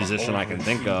young musician I can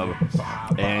think of,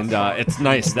 and it's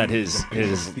nice that his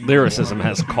lyricism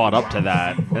has caught up to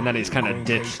that, and then he's kind of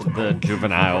ditched the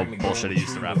juvenile bullshit he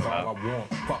used to rap about.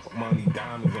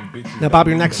 Now, Bob,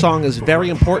 your next song is very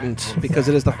important because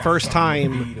it is the first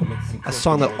time a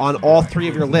song that on all three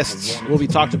of your lists will be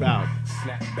talked about.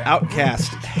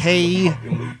 Outkast, Hey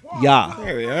Ya.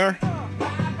 There we are.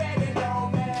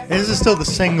 This is still the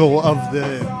single of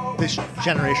this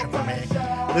generation for me.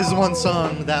 This is one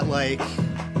song that like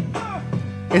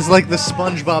is like the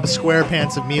SpongeBob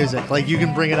SquarePants of music. Like you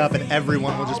can bring it up and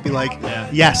everyone will just be like,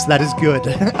 "Yes, that is good.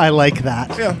 I like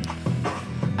that." Yeah.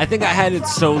 I think I had it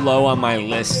so low on my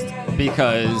list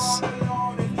because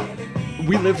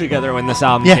we lived together when this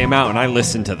album came out, and I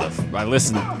listened to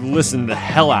listened the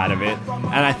hell out of it,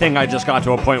 and I think I just got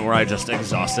to a point where I just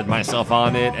exhausted myself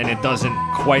on it, and it doesn't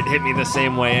quite hit me the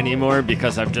same way anymore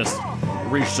because I've just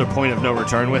reached a point of no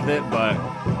return with it. But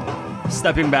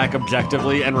stepping back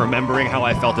objectively and remembering how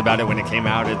I felt about it when it came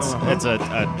out, it's a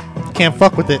Can't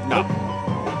fuck with it. no.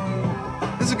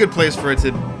 This is a good place for it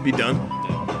to be done.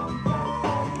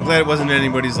 I'm glad it wasn't in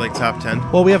anybody's like top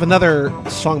 10. Well, we have another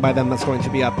song by them that's going to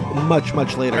be up much,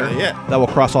 much later. Yeah. That will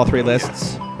cross all three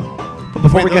lists. But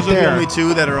before we Wait, get those are the there, only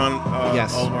two that are on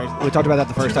yes, all of ours. we talked about that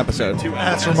the first episode.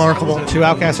 That's remarkable. Two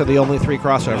Outcasts are the only three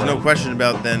crossover. There's no question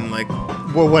about then, like,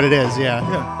 Well, what it is, yeah.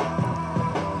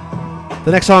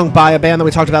 The next song by a band that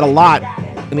we talked about a lot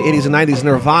in the 80s and 90s,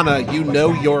 Nirvana, You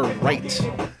Know You're Right.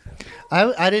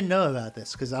 I didn't know about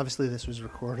this because obviously this was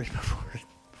recorded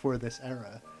before this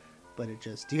era. But it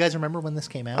just. Do you guys remember when this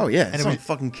came out? oh yeah, And this it song was,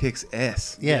 fucking kicks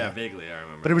ass. yeah. Vaguely I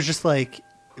remember. But it was just like.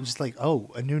 It was just like,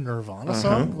 oh, a new Nirvana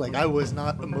song? Like, I was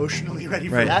not emotionally ready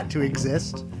for Right. that to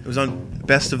exist. It was on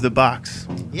Best of the Box.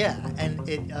 Yeah, and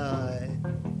it,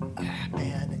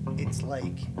 man, it's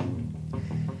like.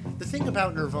 The thing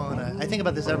about Nirvana, I think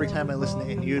about this every time I listen to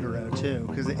In Utero, too,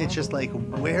 because it's just like,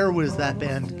 where was that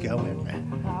band going?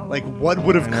 Like, what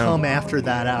would have know. come after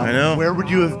that album? I know. Where would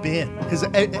you have been? Because,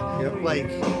 like.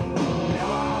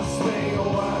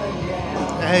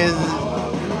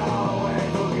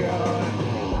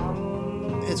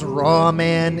 It's raw,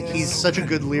 man. He's such a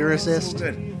good lyricist.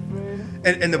 Good.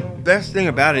 And the best thing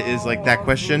about it is like that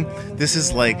question. This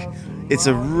is like, it's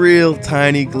a real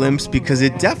tiny glimpse because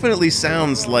it definitely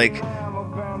sounds like,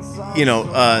 you know,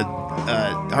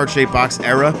 heart-shaped box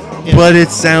era, Yeah. but it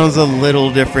sounds a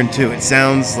little different too. It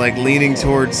sounds like leaning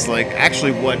towards like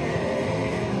actually what.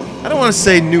 I don't want to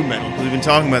say new metal because we've been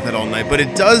talking about that all night, but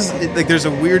it does. Like, there's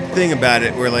a weird thing about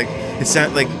it where like it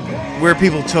sounds like where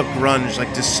people took grunge,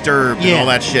 like Disturbed and all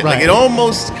that shit. right. Like it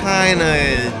almost kind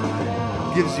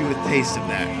of gives you a taste of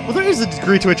that. Well, there is a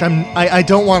degree to which I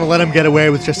don't want to let him get away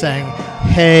with just saying,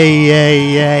 hey,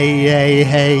 hey, hey, hey,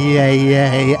 hey, hey,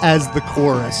 hey, as the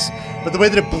chorus. But the way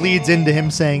that it bleeds into him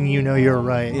saying, you know, you're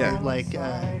right, Yeah. it, like,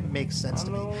 makes sense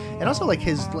to me. And also, like,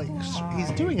 his, like,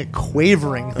 he's doing a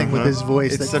quavering thing with his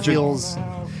voice It's that such feels,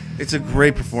 It's a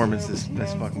great performance. This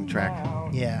fucking track.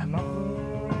 yeah.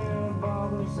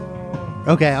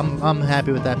 Okay, I'm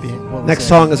happy with that being what was Next said.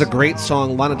 song is a great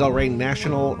song, Lana Del Rey,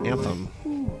 National Anthem.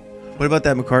 What about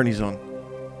that McCartney song?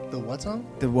 The what song?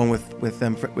 The one with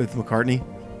McCartney,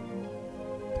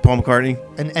 Paul McCartney.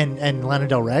 And Lana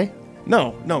Del Rey?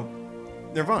 No,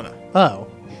 Nirvana. Oh.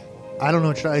 I don't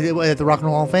know. At the Rock and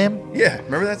Roll Hall of Fame? Yeah,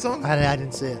 remember that song? I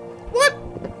didn't see it.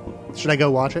 What? Should I go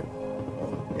watch it?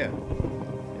 Yeah.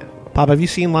 Bob, have you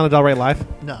seen Lana Del Rey live?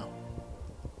 No.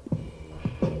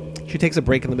 She takes a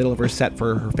break in the middle of her set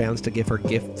for her fans to give her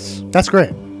gifts. That's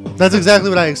great. That's exactly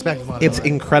what I expected. Lana It's Del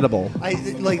Rey. incredible.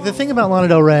 Like the thing about Lana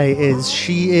Del Rey is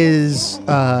she is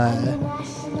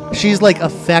she's like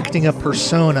affecting a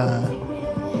persona,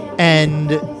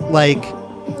 and like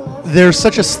there's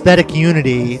such aesthetic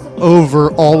unity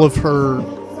over all of her.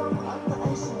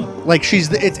 Like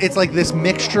it's like this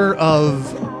mixture of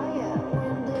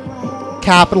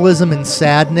capitalism and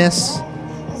sadness,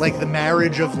 like the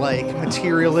marriage of like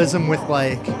materialism with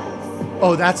like,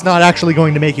 oh, that's not actually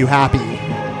going to make you happy.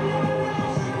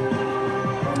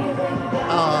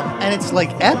 And it's like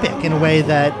epic in a way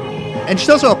that, and she's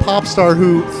also a pop star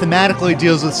who thematically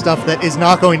deals with stuff that is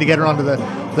not going to get her onto the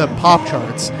pop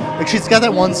charts. Like she's got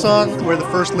that one song where the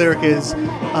first lyric is,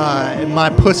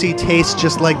 "My pussy tastes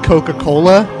just like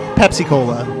Coca-Cola,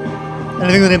 Pepsi-Cola," and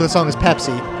I think the name of the song is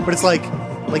Pepsi. But it's like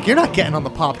you're not getting on the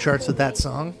pop charts with that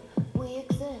song.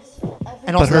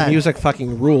 And But also her that, music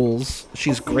fucking rules.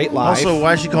 She's great live. Also,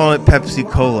 why is she calling it Pepsi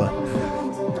Cola?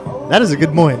 that is a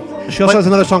good point. She also has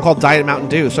another song called Diet Mountain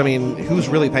Dew. So I mean, who's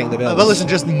really paying the bills? But listen,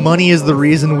 just money is the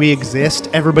reason we exist.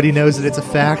 Everybody knows that it's a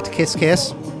fact. Kiss,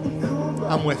 kiss.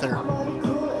 I'm with her.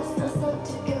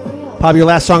 Bob, your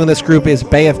last song in this group is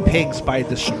Bay of Pigs by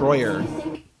Destroyer.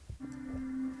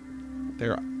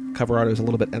 Their cover art is a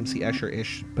little bit MC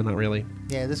Escher-ish, but not really.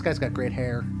 Yeah, this guy's got great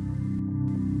hair.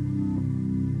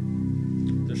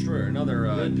 Destroyer,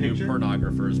 another new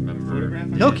pornographer's member.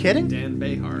 No kidding? Dan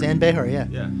Behar. Dan Behar, yeah.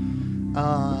 Yeah.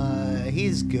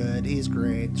 He's good. He's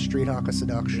great. Street Hawk of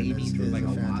Seduction is a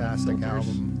fantastic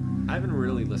album. I haven't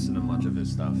really listened to much of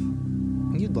his stuff.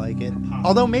 You'd like it.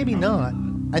 Although maybe not.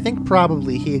 I think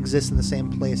probably he exists in the same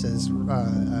place as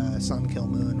Sun Kill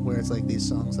Moon, where it's like these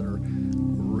songs that are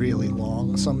really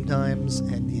long sometimes,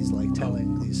 and he's like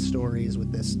telling these stories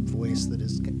with this voice that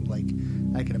is like,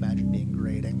 I can imagine being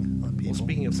grating on people. Well,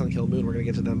 speaking of Sun Kill Moon, we're going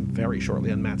to get to them very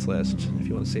shortly on Matt's list, if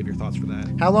you want to save your thoughts for that.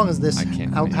 How long is this? I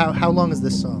can't How long is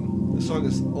this song? The song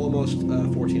is almost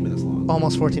 14 minutes long.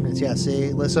 Almost 14 minutes. Yeah.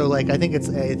 See, so like I think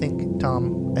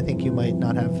Tom, I think you might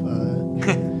not have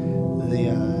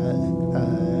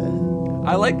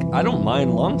I don't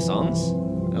mind long songs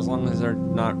as long as they're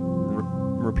not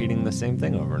repeating the same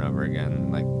thing over and over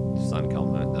again, like Sun Kill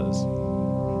Moon does.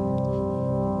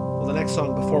 Well, the next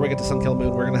song, before we get to Sun Kill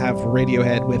Moon, we're going to have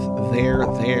Radiohead with There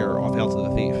off Hail to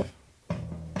the Thief.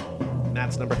 And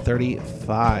that's number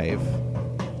 35.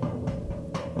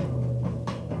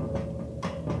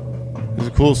 It's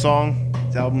a cool song.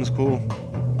 This album's cool.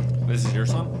 This is your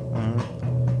song?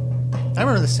 I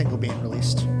remember the single being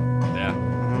released. Yeah.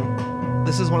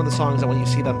 This is one of the songs that when you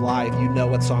see them live, you know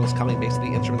what song is coming based on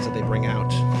the instruments that they bring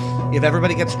out. If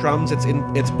everybody gets drums, it's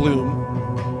Bloom.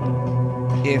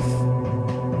 If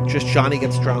just Johnny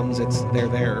gets drums, it's They're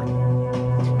There.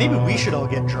 Maybe we should all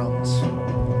get drums.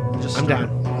 Just I'm start,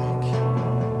 down.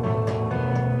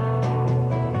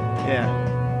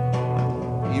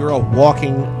 Yeah. You're a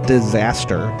walking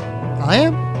disaster. I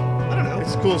am. I don't know.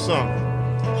 It's a cool song.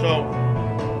 So,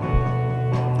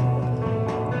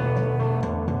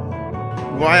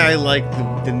 why I like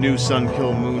the new Sun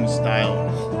Kill Moon style.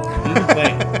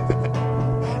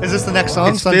 Is this the next song?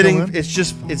 It's Sun Kill fitting. Moon?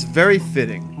 It's very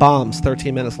fitting. Bombs,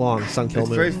 13 minutes long, Sun Kill It's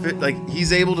Moon. very fit. Like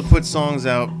he's able to put songs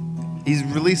out. He's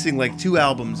releasing like 2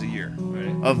 albums a year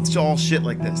of all shit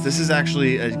like this. This is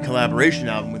actually a collaboration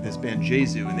album with this band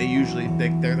Jesu, and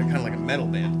they're kind of like a metal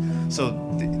band. So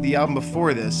the album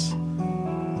before this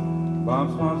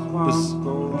was,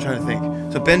 I'm trying to think.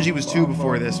 So Benji was 2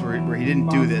 before this, where he didn't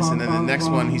do this, and then the next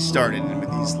one he started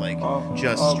with these like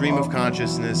just stream of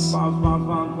consciousness,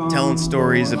 telling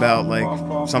stories about like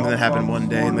something that happened one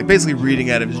day, and like basically reading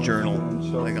out of his journal,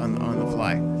 like on the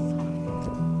fly.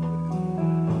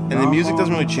 And the music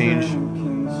doesn't really change,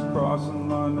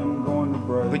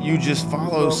 but you just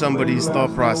follow somebody's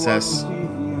thought process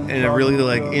in a really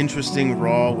like interesting,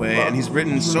 raw way. And he's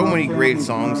written so many great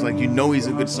songs, like you know he's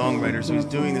a good songwriter, so he's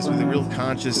doing this with a real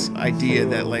conscious idea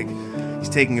that like he's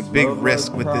taking a big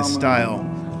risk with this style,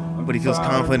 but he feels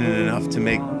confident enough to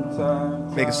make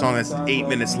a song that's 8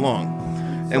 minutes long.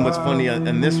 And what's funny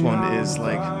in this one is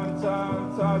like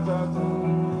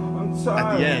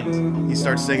at the end, he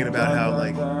starts singing about how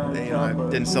like I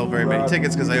didn't sell very many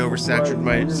tickets because I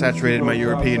saturated my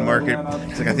European market.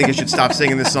 It's like I think I should stop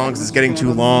singing this song because it's getting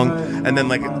too long. And then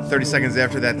like 30 seconds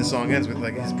after that, the song ends with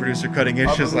like his producer cutting it.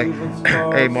 It's just like,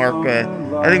 hey Mark,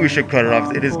 I think we should cut it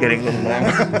off. It is getting a little long.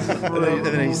 and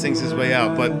then he sings his way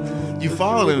out. But you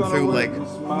follow him through like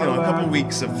a couple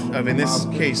weeks of in this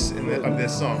case of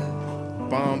this song.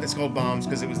 It's called Bombs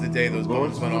because it was the day those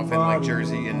bombs went off in like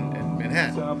Jersey and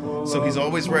Manhattan. So he's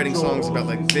always writing songs about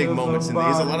like big moments, and he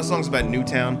has a lot of songs about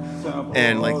Newtown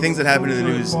and like things that happen in the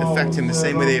news affect him the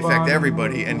same way they affect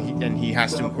everybody, and he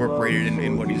has to incorporate it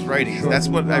in what he's writing. That's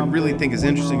what I really think is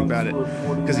interesting about it,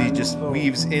 because he just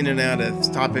weaves in and out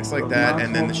of topics like that,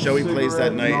 and then the show he plays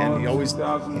that night,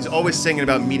 and he's always singing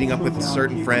about meeting up with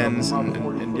certain friends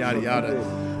and yada yada.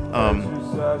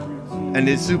 And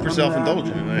it's super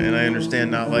self-indulgent, and I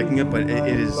understand not liking it, but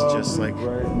it is just like,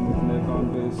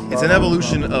 it's an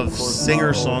evolution of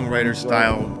singer-songwriter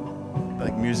style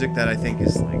like music that I think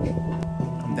is like,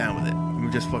 I'm down with it.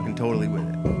 I'm just fucking totally with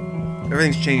it.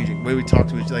 Everything's changing. The way we talk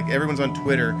to each other, like everyone's on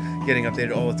Twitter getting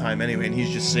updated all the time anyway, and he's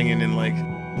just singing and like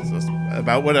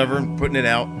about whatever and putting it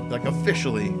out like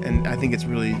officially, and I think it's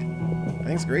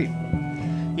great.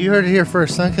 You heard it here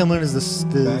first. Sunken Moon is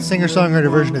the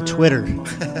singer-songwriter version of Twitter.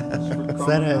 Is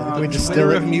that a, we just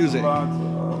Twitter of music.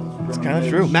 It's kind of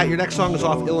true. Matt, your next song is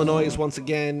off Illinois once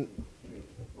again.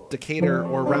 Decatur,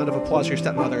 or Round of Applause for Your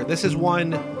Stepmother. This is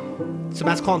one. So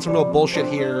Matt's calling some real bullshit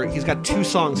here. He's got two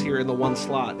songs here in the one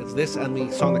slot. It's this and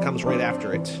the song that comes right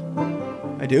after it.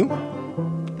 I do?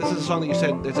 This is a song that you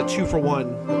said it's a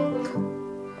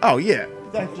 2-for-1. Oh, yeah.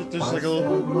 Just like a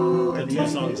little 2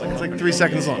 songs. Like, it's like 3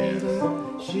 seconds long.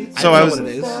 So I was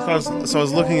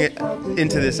looking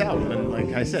into this album, and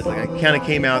like I said, like I kind of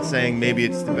came out saying maybe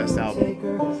it's the best album.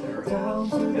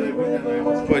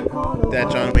 Put that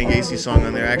John Wayne Gacy song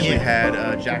on there. I actually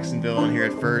had Jacksonville on here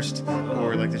at first,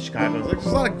 or like the Chicago. Like, there's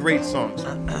a lot of great songs,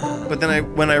 but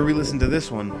then when I re-listened to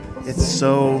this one, it's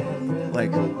so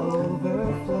like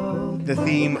the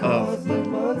theme of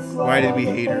why did we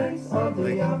hate her,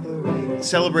 like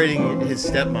celebrating his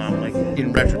stepmom, like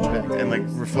in retrospect, and like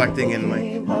reflecting and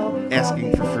like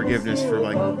asking for forgiveness for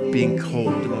like being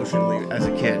cold emotionally as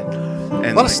a kid. And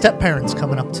a lot of step parents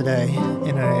coming up today,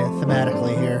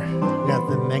 thematically here. We got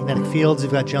the Magnetic Fields.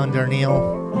 You've got John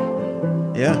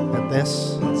Darnielle. Yeah. Got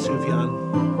this.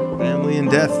 Sufjan. Family and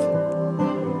death.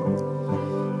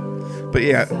 But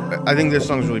yeah, I think this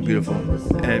song's really beautiful,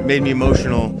 and it made me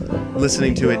emotional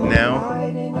listening to it now.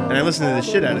 And I listened to the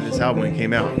shit out of this album when it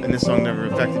came out, and this song never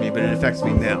affected me, but it affects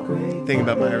me now. Thinking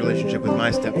about my relationship with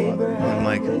my stepfather, and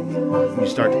like when you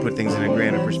start to put things in a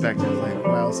grander perspective, like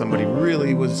wow, somebody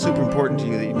really was super important to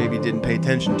you that you maybe didn't pay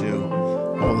attention to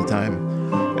all the time,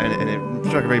 and it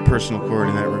struck a very personal chord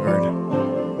in that regard.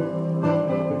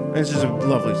 And it's just a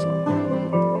lovely song.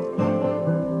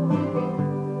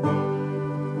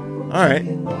 All right.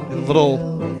 A little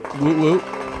woot woot.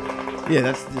 Yeah,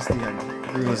 that's just the end.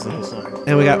 Ruins the whole song.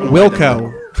 And we got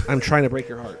Wilco. I'm Trying to Break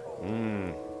Your Heart.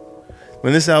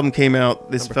 When this album came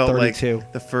out, this Number felt 32.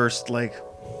 like the first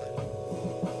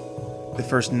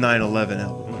 9/11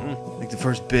 album, like the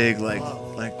first big like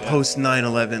post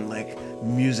 9/11 like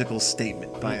musical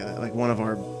statement by like one of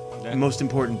our most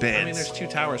important bands. I mean, there's 2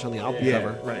 towers on the album yeah,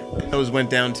 cover. right. Those went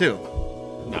down too.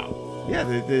 No. Yeah,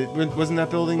 wasn't that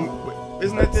building?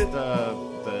 Isn't that the?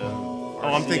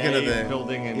 Oh, I'm thinking of the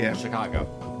building in yeah. Chicago.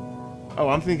 Oh,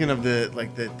 I'm thinking of the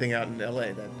thing out in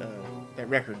L.A. That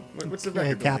record. What's the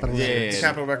record? Capitol. Yeah.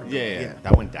 Capitol Record. Yeah.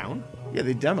 That went down? Yeah,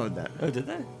 they demoed that. Oh, did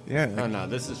they? Yeah. Oh, no,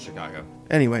 this is Chicago.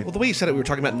 Anyway. Well, the way you said it, we were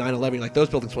talking about 9/11. Like those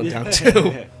buildings went down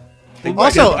too.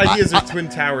 Also, ideas are twin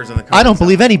towers on the cover. I don't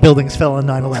believe any buildings fell on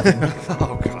 9/11.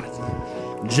 Oh, God.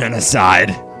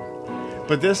 Genocide.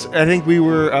 But this, I think we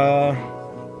were.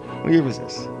 What year was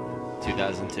this?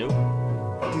 2002.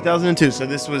 2002. So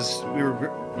this was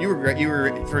you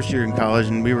were first year in college,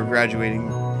 and we were graduating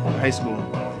high school.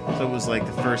 So it was like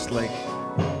the first like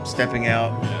stepping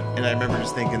out, and I remember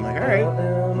just thinking like, all right,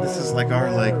 this is like our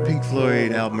like Pink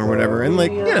Floyd album or whatever, and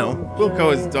like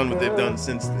Wilco has done what they've done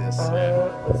since this.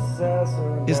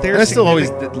 Is there? And I still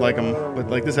always did like them, but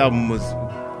like this album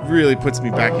really puts me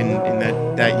back in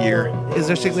that year. Is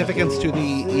there significance to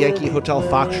the Yankee Hotel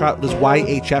Foxtrot? Does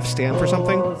YHF stand for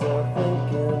something?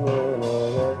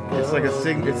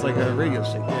 It's like a radio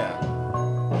signal.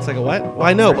 Yeah. It's like a what? Well,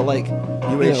 I know, but like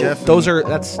UHF.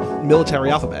 That's military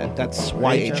alphabet. That's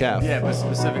YHF. Yeah, but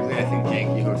specifically, I think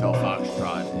Yankee Hotel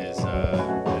Foxtrot is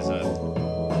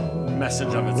a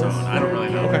message of its own. I don't really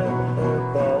know.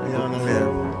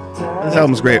 Yeah, this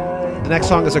album's great. The next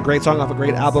song is a great song off a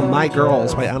great album, My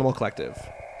Girls by Animal Collective.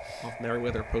 Off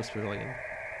Merriweather Post Pavilion.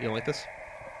 You don't like this?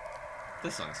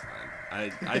 This song's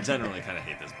fine. I generally kind of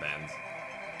hate this band.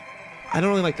 I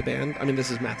don't really like the band. I mean,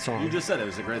 this is Matt's song. You just said it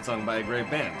was a great song by a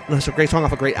great band. No, it's a great song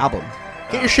off a great album.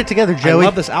 Get your shit together, Joey. I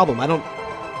love this album. I don't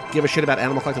give a shit about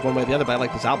Animal Collective one way or the other, but I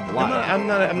like this album a lot. I'm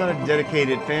not a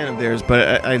dedicated fan of theirs,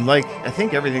 but I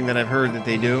think everything that I've heard that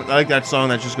they do. I like that song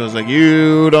that just goes like,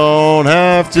 "You don't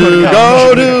have to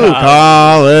go to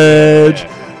college,"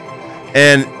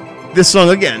 and this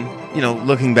song again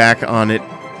looking back on it,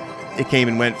 it came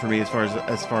and went for me as far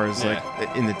as Yeah.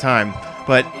 like in the time.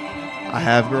 But I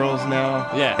have girls now.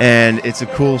 Yeah. And it's a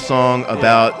cool song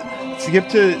about skip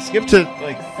to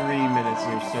like 3 minutes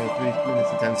or so, 3 minutes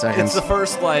and 10 seconds. It's the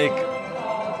first like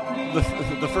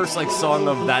the first like song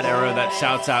of that era that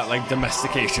shouts out like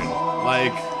domestication,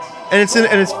 like and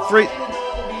it's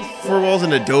four walls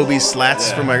and Adobe slats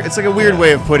Yeah. from my. It's like a weird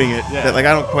way of putting it Yeah. that like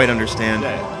I don't quite understand.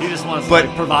 he just wants But- to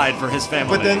like, provide for his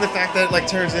family. But then the fact that it like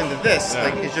turns into this, Yeah.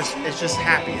 like it's just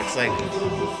happy. It's like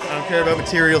I don't care about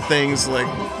material things. Like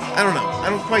I don't know. I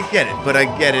don't quite get it, but I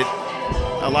get it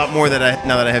a lot more now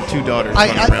that I have 2 daughters.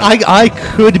 running around. I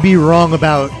could be wrong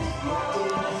about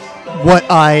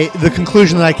the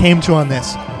conclusion that I came to on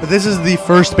this, but this is the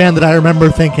first band that I remember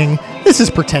thinking this is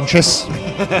pretentious.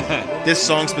 This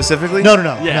song specifically. No.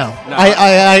 Yeah, no.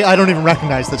 I don't even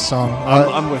recognize this song.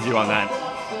 I'm with you on that.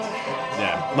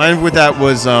 Yeah, Mine with that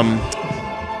was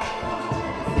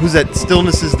who's that?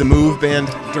 Stillness is the Move band.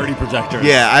 Dirty Projectors.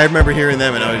 Yeah, I remember hearing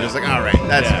them, and I was just like, all right,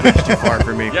 that's Yeah. a bridge too far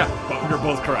for me. Yeah, but you're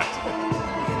both correct.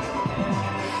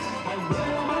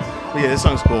 But yeah, this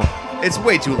song's cool. It's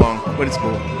way too long, but it's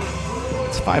cool.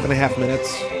 It's 5.5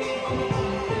 minutes.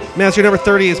 Master number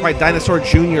 30 is by Dinosaur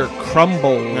Jr.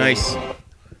 Crumble. Nice.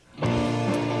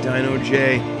 Dino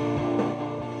J.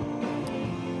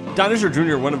 Dinosaur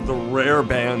Jr., one of the rare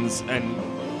bands, and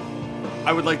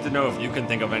I would like to know if you can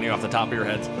think of any off the top of your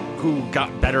heads who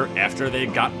got better after they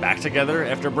got back together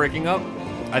after breaking up.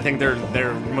 I think their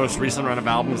most recent run of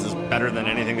albums is better than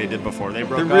anything they did before they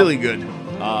broke They're up. really good.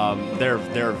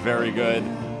 They're very good.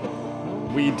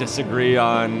 We disagree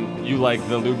on you like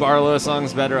the Lou Barlow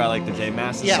songs better. I like the Jay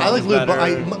Mascis yeah, songs I like Lou.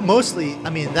 better. Mostly, I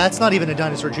mean, that's not even a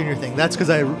Dinosaur Jr. thing. That's because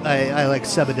I like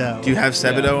Sebado. Do you have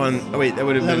Sebado on? Oh wait, that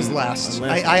would have That been was last. on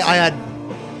I had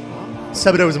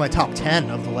Sebado was in my top 10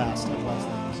 of the last thing,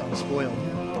 so I'm spoiled.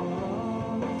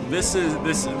 This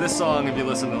song, if you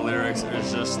listen to the lyrics,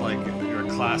 is just like your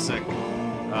classic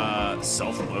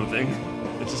self-loathing.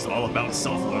 It's just all about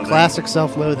self-loathing. Classic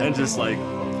self-loathing. And just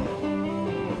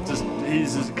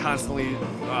he's just constantly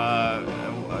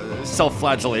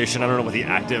self-flagellation. I don't know what the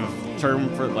active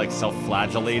term for like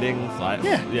self-flagellating.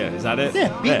 Yeah, is that it?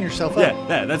 Yeah, beating yourself up.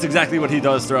 Yeah, that's exactly what he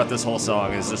does throughout this whole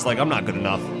song. Is just like I'm not good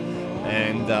enough,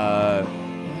 and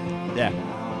yeah.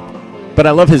 But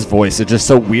I love his voice. It's just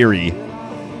so weary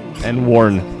and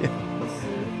worn.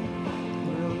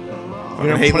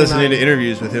 I hate listening to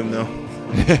interviews with him though.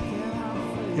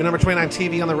 Your number 29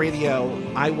 TV on the radio,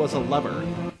 I Was a Lover.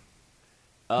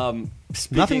 Nothing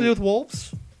to do with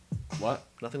wolves? What?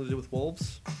 Nothing to do with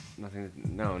wolves? Nothing.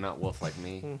 No, not Wolf Like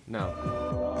Me. No.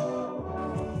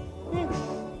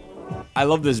 I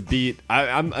love this beat.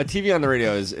 I'm a TV on the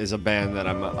radio is a band that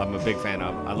I'm a big fan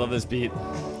of. I love this beat.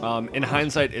 In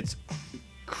hindsight, it's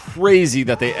crazy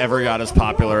that they ever got as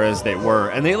popular as they were,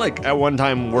 and they like at one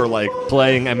time were like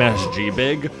playing MSG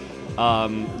big.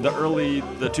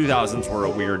 The 2000s were a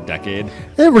weird decade.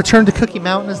 Return to Cookie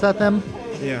Mountain, is that them?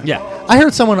 Yeah. I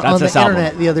heard someone That's on the this album.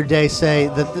 internet the other day say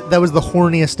that was the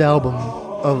horniest album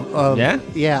of Yeah?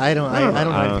 Yeah, I don't know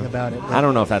anything about it. I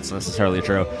don't know if that's necessarily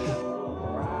true.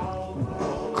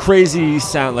 Crazy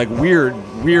sound, like weird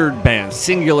band,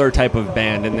 singular type of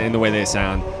band in the way they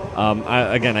sound.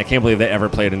 I can't believe they ever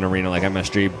played an arena like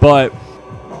MSG. But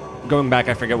going back,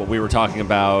 I forget what we were talking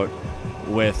about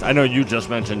with. I know you just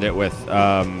mentioned it with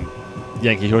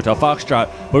Yankee Hotel Foxtrot,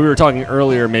 but we were talking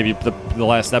earlier, maybe the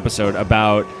last episode,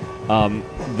 about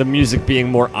the music being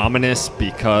more ominous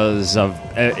because of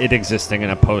it existing in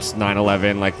a post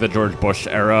 9/11, like the George Bush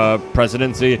era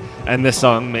presidency. And this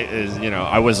song is,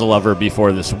 I was a lover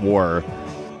before this war.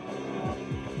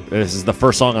 This is the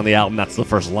first song on the album. That's the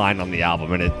first line on the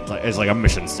album, and it's like a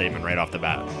mission statement right off the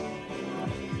bat.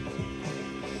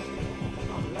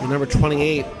 Your number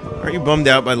 28. Aren't you bummed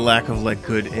out by the lack of like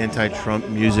good anti-Trump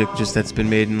music just that's been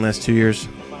made in the last 2 years?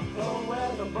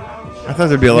 I thought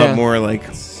there'd be a lot more like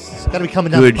It's got to be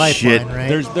coming down the good pipeline, shit. right?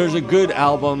 There's a good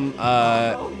album.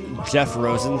 Jeff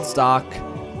Rosenstock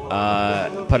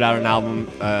put out an album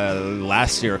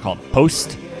last year called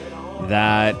Post.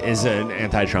 That is an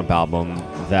anti-Trump album.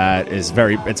 That is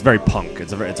very punk.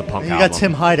 It's a punk You album. got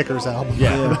Tim Heidecker's album.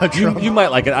 Yeah, about Trump. you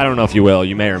might like it. I don't know if you will.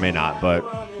 You may or may not. But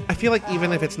I feel like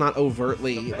even if it's not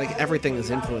overtly, like everything is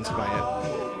influenced by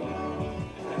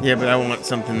it. yeah, but I want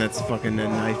something that's fucking a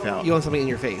knife out. You want something in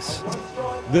your face.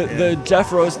 the Jeff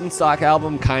Rosenstock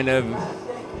album kind of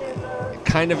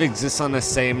exists on the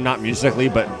same, not musically,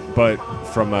 but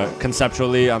from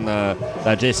conceptually on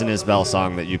that Jason Isbell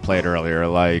song that you played earlier,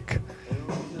 like,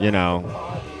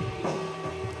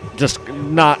 just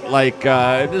not like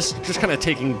just kind of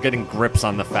getting grips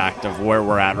on the fact of where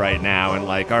we're at right now, and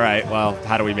like, all right, well,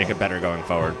 how do we make it better going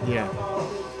forward? Yeah.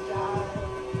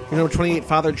 Your number 28,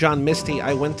 Father John Misty.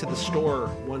 I went to the store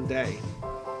one day.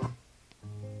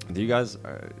 Do you guys?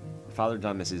 Father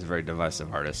John Misty is a very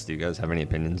divisive artist. Do you guys have any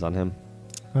opinions on him?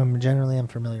 Generally, I'm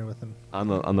familiar with him.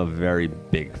 I'm a very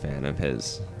big fan of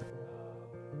his,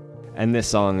 and this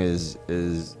song is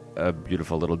a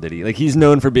beautiful little ditty. Like, he's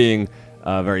known for being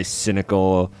very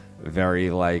cynical,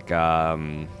 very like I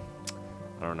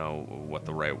don't know what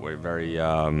the right way, very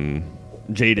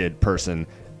jaded person,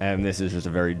 and this is just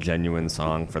a very genuine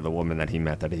song for the woman that he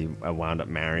met, that he wound up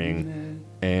marrying,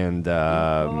 and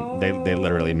they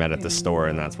literally met at the store,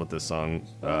 and that's what this song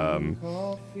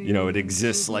it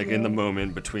exists like in the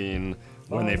moment between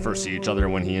when they first see each other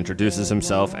and when he introduces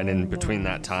himself, and in between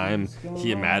that time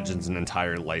he imagines an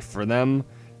entire life for them,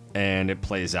 and it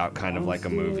plays out kind of like a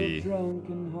movie,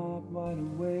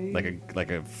 like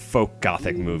a folk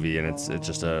gothic movie, and it's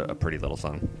just a pretty little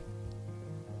song.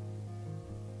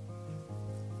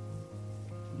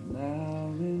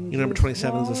 Your number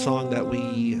 27 is a song that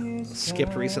we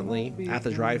skipped recently at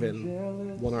the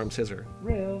drive-in, One Arm Scissor.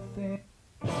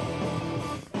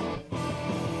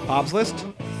 Bob's list?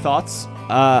 Thoughts?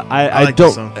 I like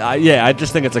this song. I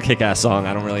just think it's a kick-ass song.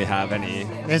 I don't really have any.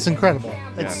 It's incredible.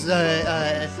 It's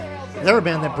they're a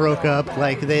band that broke up.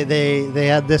 Like they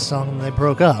had this song and they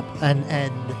broke up, and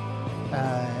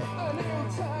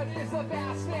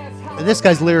this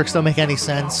guy's lyrics don't make any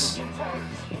sense.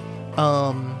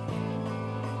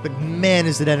 But man,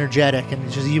 is it energetic, and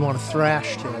it's just you want to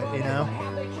thrash to it, you know?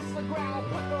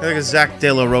 Like a Zach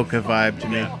De La Rocha vibe to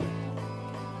me.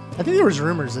 I think there was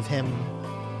rumors of him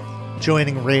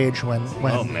joining Rage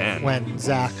when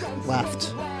Zach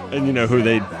left. And you know who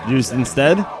they used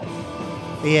instead?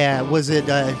 Yeah, was it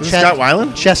Scott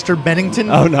Weiland? Chester Bennington?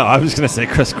 Oh no, I was gonna say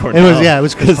Chris Cornell. It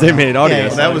was Chris because they Cornell. made audio. Yeah,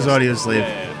 Oh, that was Audio Slave.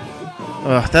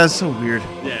 Ugh, that's so weird.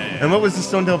 Yeah. And what was the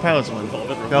Stone Temple Pilots one?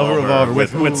 Velvet Revolver.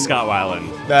 with Scott Weiland.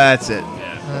 That's it.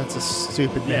 That's a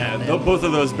stupid Yeah, band name. both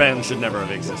of those bands should never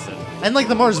have existed. And like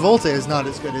the Mars Volta is not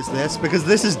as good as this, because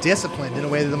this is disciplined in a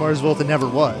way that the Mars Volta never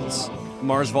was.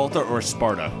 Mars Volta or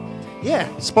Sparta? Yeah,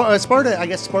 Sparta. I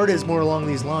guess Sparta is more along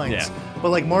these lines. Yeah. But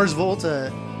like Mars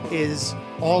Volta is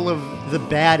all of the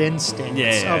bad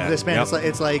instincts of this band. Yep.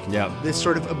 It's like Yep. this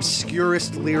sort of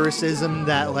obscurist lyricism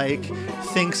that like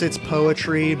thinks it's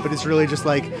poetry, but it's really just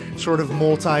like sort of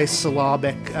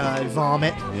multi-syllabic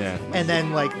vomit. Yeah. And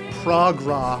then like prog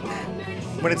rock,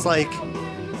 when it's like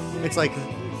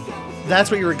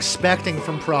that's what you're expecting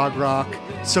from prog rock,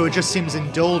 so it just seems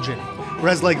indulgent.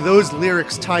 Whereas like those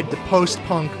lyrics tied to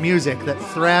post-punk music that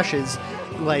thrashes,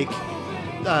 like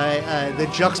the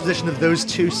juxtaposition of those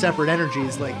two separate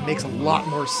energies like makes a lot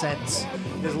more sense.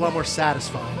 It's a lot more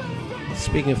satisfying.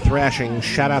 Speaking of thrashing,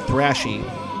 shout out Thrashy.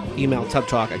 Email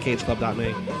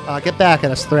tubtalk@cageclub.me. Get back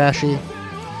at us, Thrashy.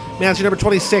 Man, it's your number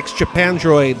 26, Japan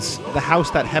Droids, The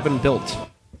House That Heaven Built.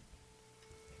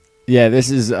 Yeah, this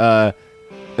is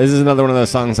another one of those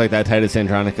songs like that Titus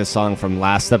Andronicus song from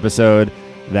last episode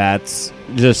that's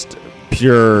just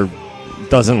pure,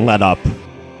 doesn't let up.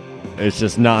 It's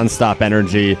just non-stop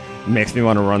energy, makes me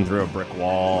want to run through a brick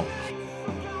wall.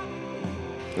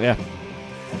 Yeah.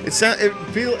 It's a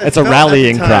It's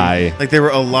rallying cry. Like there were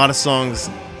a lot of songs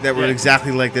that were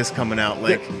exactly like this coming out.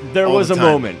 Like There all was the a time.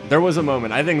 moment. There was a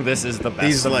moment. I think this is the best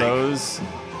These, of like, those.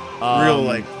 Real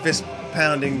like fist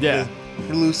pounding. Yeah.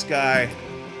 The blue sky.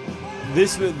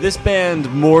 This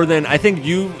band more than I think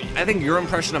your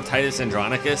impression of Titus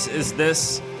Andronicus is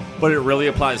this, but it really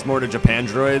applies more to Japan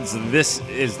Droids.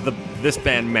 This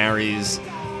band marries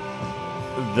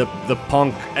the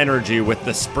punk energy with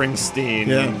the Springsteen,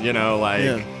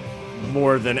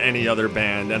 more than any other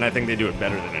band, and I think they do it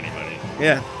better than anybody.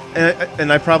 Yeah.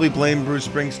 And I probably blame Bruce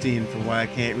Springsteen for why I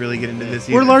can't really get into this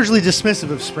either. We're largely dismissive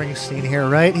of Springsteen here,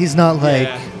 right? He's not like...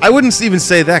 I wouldn't even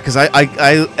say that, because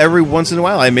I every once in a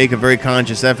while I make a very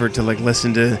conscious effort to like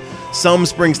listen to some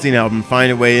Springsteen album,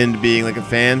 find a way into being like a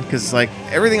fan, because like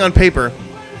everything on paper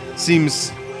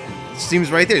seems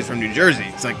right there. He's from New Jersey.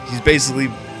 It's like he's basically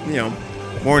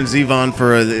Warren Zevon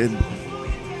for a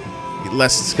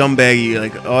less scumbaggy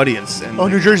like audience. And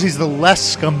New Jersey's the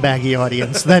less scumbaggy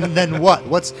audience. Then what?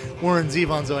 What's Warren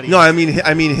Zevon's audience? No, I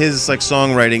mean his like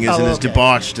songwriting isn't as okay.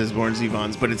 debauched as Warren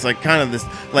Zevon's, but it's like kind of this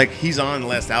like he's on the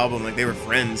last album, like they were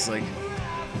friends, like.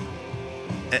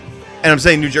 And I'm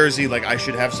saying New Jersey, like I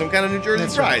should have some kind of New Jersey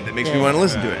That's pride right. that makes Yeah, me want to yeah.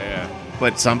 listen to it. Yeah.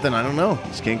 But something I don't know,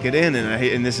 just can't get in,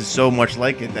 and this is so much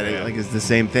like it that it like is the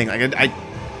same thing. Like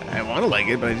I want to like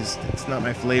it, but it's not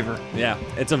my flavor. Yeah,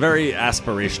 it's a very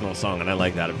aspirational song, and I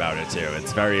like that about it too.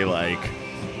 It's very like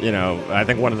I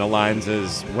think one of the lines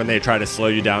is when they try to slow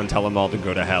you down, tell them all to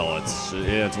go to hell. It's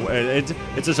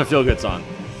just a feel good song.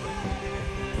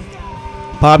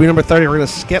 Bob, your number 30, we're going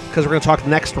to skip because we're going to talk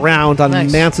next round on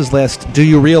Nice. Mance's list. Do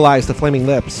you realize the Flaming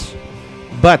Lips?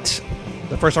 But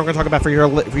the first song we're going to talk about for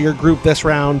your group this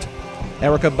round,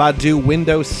 Erykah Badu,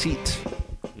 Window Seat.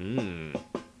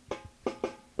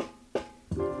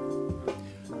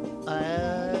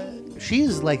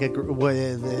 She's like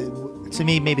to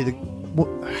me maybe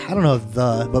I don't know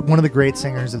but one of the great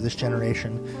singers of this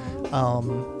generation,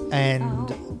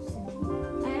 and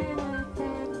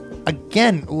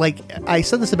again, like I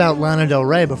said this about Lana Del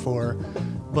Rey before,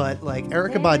 but like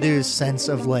Erykah Badu's sense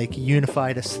of like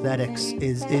unified aesthetics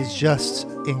is just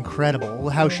incredible.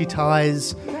 How she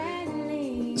ties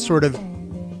sort of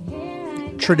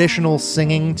traditional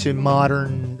singing to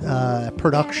modern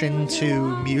production,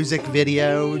 to music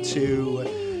video, to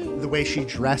the way she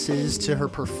dresses, to her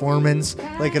performance.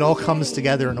 Like it all comes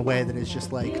together in a way that is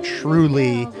just like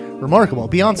truly remarkable.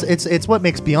 Beyonce, it's what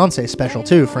makes Beyonce special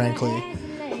too, frankly.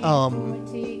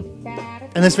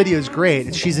 And this video is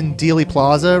great. She's in Dealey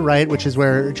Plaza, right, which is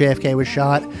where JFK was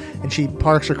shot, and she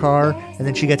parks her car, and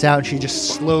then she gets out and she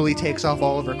just slowly takes off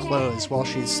all of her clothes while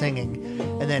she's singing,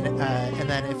 and then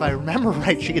if I remember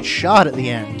right, she gets shot at the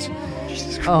end.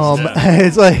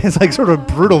 It's like sort of a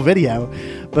brutal video,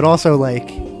 but also like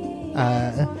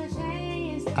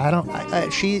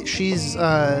she's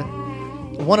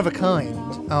one of a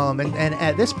kind, and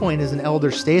at this point is an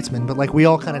elder statesman, but like we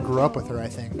all kind of grew up with her, I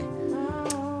think.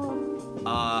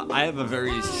 I have a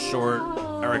very short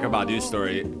Erykah Badu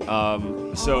story.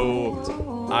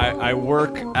 So I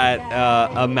work at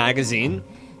a magazine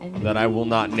that I will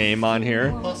not name on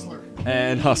here.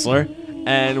 Hustler.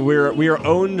 And we are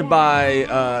owned by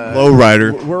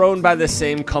Lowrider. We're owned by the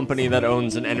same company that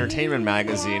owns an entertainment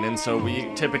magazine, and so we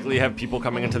typically have people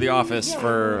coming into the office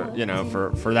for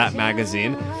that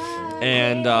magazine.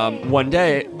 And one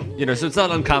day, so it's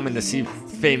not uncommon to see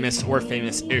famous or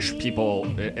famous-ish people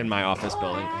in my office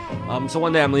building. So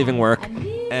one day I'm leaving work,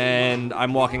 and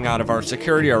I'm walking out of our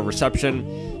reception,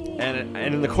 and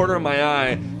in the corner of my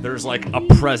eye, there's like a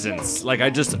presence. Like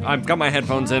I've got my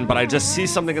headphones in, but I just see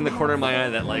something in the corner of my eye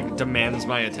that like demands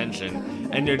my attention,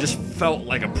 and it just felt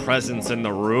like a presence in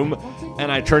the room.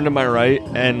 And I turned to my right,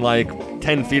 and like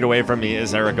 10 feet away from me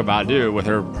is Erykah Badu with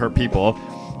her people,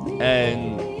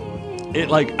 and it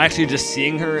like actually just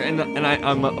seeing her, and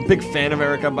I'm a big fan of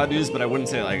Erykah Badu's, but I wouldn't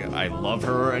say like I love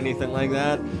her or anything like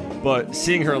that. But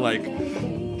seeing her, like,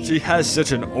 she has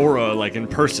such an aura like in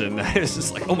person that it's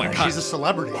just like, oh my god, she's a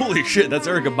celebrity. Holy shit, that's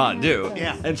Erykah Badu.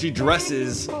 Yeah. And she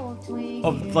dresses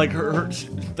of like her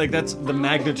like that's the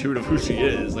magnitude of who she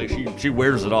is. Like she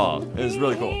wears it all. It's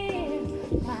really cool.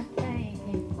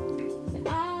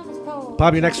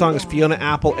 Bob, your next song is Fiona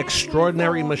Apple,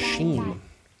 Extraordinary Machine,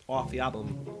 off the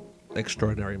album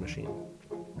Extraordinary Machine.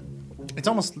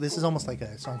 This is almost like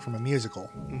a song from a musical.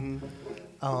 Mm-hmm.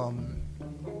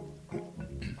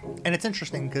 And it's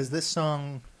interesting because this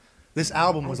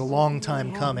album was a long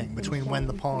time coming between When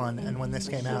the Pawn and when this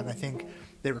came out. And I think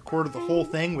they recorded the whole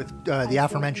thing with the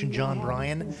aforementioned John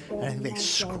Bryan, and I think they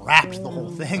scrapped the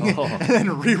whole thing and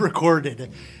then re-recorded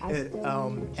it.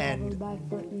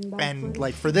 And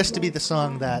like for this to be the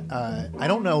song that I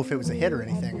don't know if it was a hit or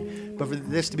anything, but for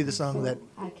this to be the song that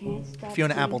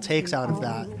Fiona Apple takes out of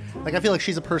that, like I feel like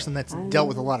she's a person that's dealt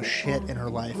with a lot of shit in her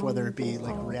life, whether it be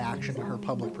like reaction to her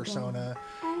public persona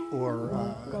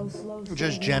or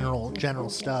just general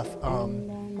stuff.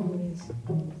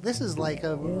 This is like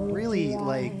a really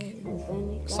like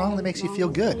song that makes you feel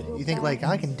good. You think like,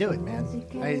 I can do it, man.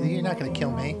 You're not gonna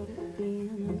kill me.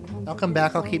 I'll come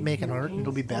back. I'll keep making art, and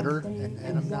it'll be better,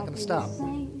 and I'm not gonna stop.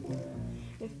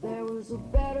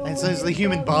 And so it's the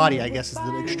human body, I guess, is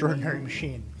the extraordinary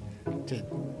machine, to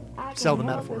sell the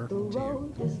metaphor to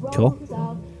you. Cool.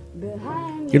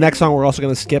 Your next song we're also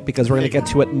going to skip because we're going to get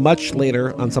to it much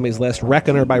later on somebody's list.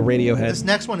 Reckoner by Radiohead. This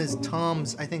next one is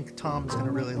Tom's. I think Tom's going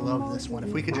to really love this one.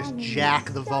 If we could just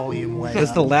jack the volume way This is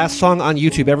up. the last song on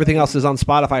YouTube. Everything else is on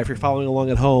Spotify if you're following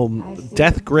along at home.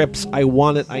 Death Grips, I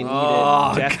Want It, I Need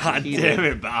Oh, It. Death god Eat damn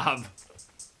it, Bob.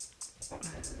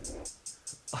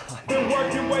 Been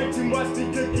working way too much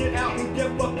to get out and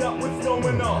get fucked up. What's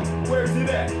going on? Where's it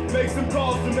at? Make some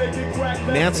calls to make it crack.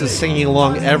 Nance is singing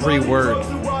along every word.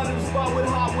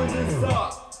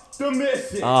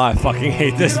 Oh, I fucking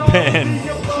hate this band.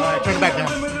 Alright, turn it back down.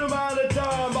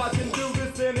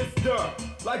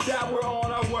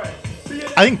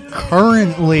 I think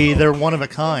currently they're one of a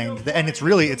kind, and it's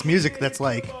music that's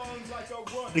like,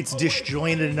 it's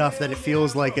disjointed enough that it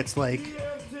feels like it's like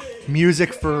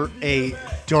music for a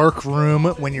dark room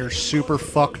when you're super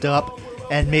fucked up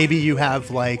and maybe you have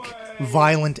like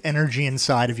violent energy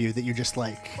inside of you that you just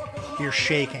like you're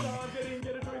shaking.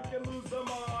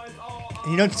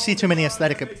 And you don't see too many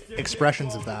aesthetic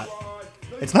expressions of that.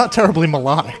 It's not terribly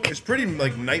melodic. It's pretty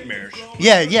like nightmarish.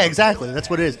 Yeah, exactly. That's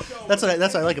what it is. That's what I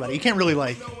like about it. You can't really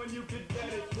like.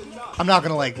 I'm not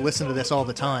gonna like listen to this all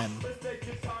the time.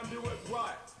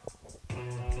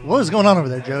 What is going on over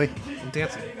there, Joey? I'm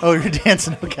dancing. Oh, you're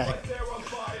dancing. Okay.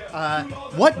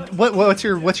 What's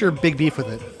your big beef with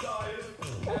it?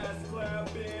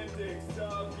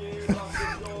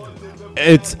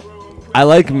 I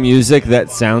like music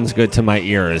that sounds good to my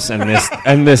ears,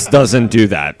 and this doesn't do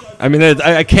that. I mean,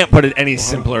 I can't put it any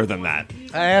simpler than that.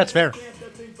 That's fair.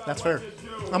 That's fair.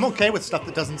 I'm okay with stuff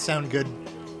that doesn't sound good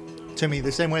to me.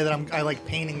 The same way that I like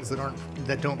paintings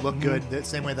that don't look good. The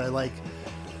same way that I like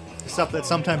stuff that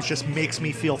sometimes just makes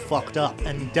me feel fucked up.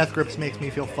 And Death Grips makes me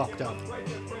feel fucked up.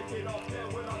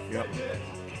 Yep.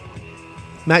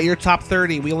 Matt, your top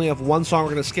 30. We only have one song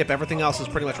we're going to skip. Everything else is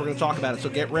pretty much we're going to talk about it. So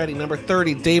get ready. Number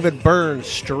 30, David Byrne,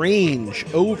 Strange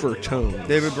Overtone.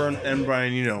 David Byrne and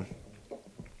Brian, you know.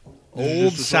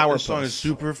 Old Sourpuss. This song is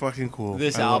super fucking cool.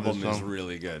 This I love album this is song.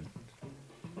 really good.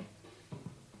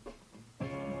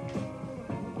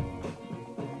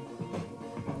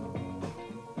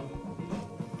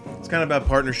 It's kind of about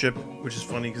partnership, which is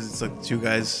funny because it's like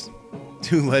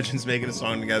two legends making a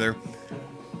song together.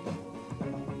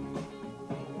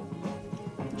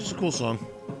 Just a cool song.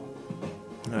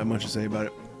 I don't have much to say about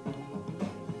it.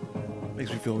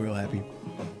 Makes me feel real happy.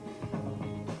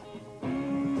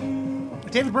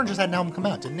 David Byrne just had an album come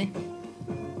out, didn't he?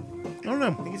 I don't know.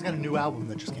 I think he's got a new album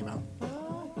that just came out.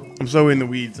 I'm so in the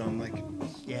weeds on like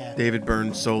Yeah. David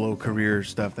Byrne's solo career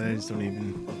stuff that I just don't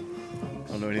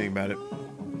know anything about it.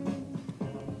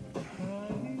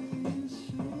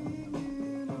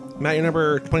 Matt, your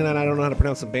number 29. I don't know how to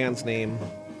pronounce the band's name.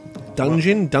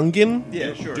 Dungan?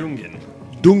 Yeah, sure.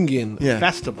 Dungan Yeah.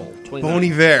 Festival. 29. Bon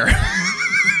Iver.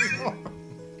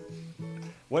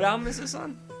 What album is this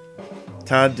on?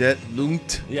 Todd Det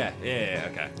Lungt. Yeah,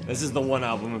 okay. This is the one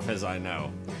album of his I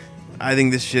know. I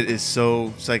think this shit is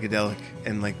so psychedelic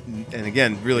and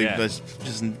again, really Yeah. just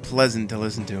pleasant to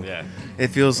listen to. Yeah. It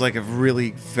feels like a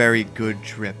really very good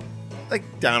trip. Like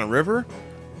down a river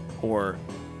or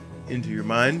into your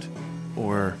mind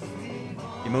or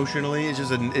emotionally. It's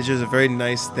just a very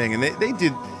nice thing. And they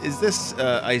did, is this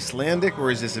Icelandic or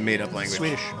is this a made up language?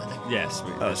 Swedish, I think. Yes,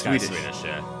 this Swedish. guy's Swedish,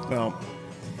 yeah. Well,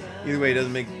 either way, it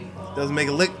doesn't make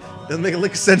a lick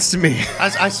of sense to me.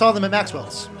 I saw them at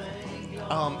Maxwell's.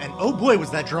 And oh boy,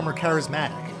 was that drummer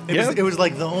charismatic. It was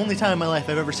like the only time in my life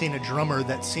I've ever seen a drummer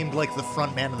that seemed like the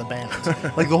front man of the band.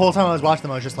 Like the whole time I was watching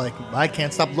them, I was just like, I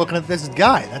can't stop looking at this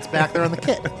guy that's back there on the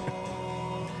kit.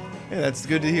 Yeah, that's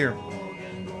good to hear.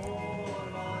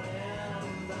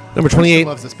 Number Still 28.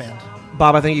 loves this band.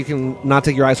 Bob, I think you can not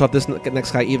take your eyes off this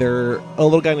next guy either. A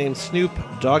little guy named Snoop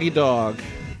Doggy Dog.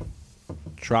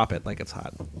 Drop it like it's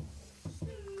hot.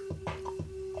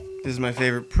 This is my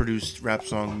favorite produced rap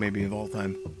song maybe of all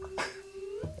time.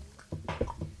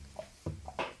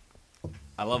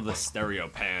 I love the stereo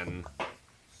pan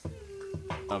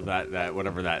of that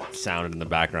whatever that sound in the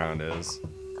background is.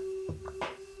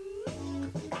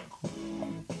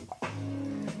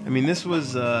 I mean, this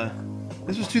was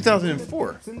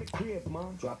 2004.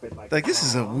 Like, this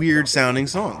is a weird sounding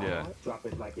song. Yeah.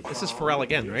 This is Pharrell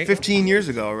again, right? 15 years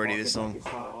ago already, this song.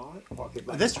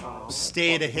 This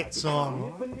stayed a hit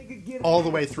song all the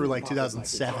way through like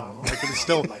 2007. Like it was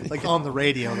still like on the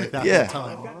radio like that Yeah.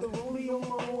 whole time.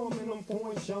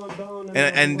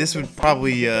 And this would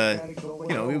probably, we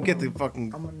would get the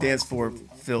fucking dance floor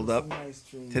filled up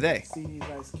today.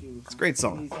 It's a great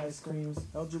song.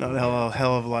 Not a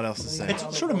hell of a lot else to say.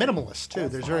 It's sort of minimalist too.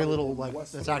 There's very little like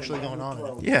that's actually going on in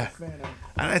it. Yeah.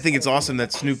 And I think it's awesome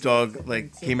that Snoop Dogg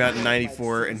like came out in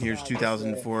 94 and here's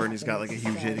 2004 and he's got like a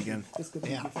huge hit again.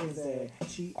 Yeah. I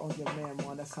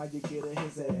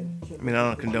mean, I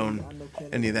don't condone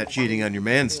any of that cheating on your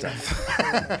man stuff.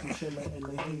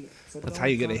 That's how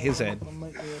you get a his head.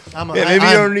 Yeah, maybe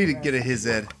you don't need to get a his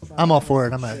head. I'm all for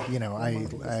it. I'm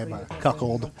a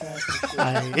cuckold.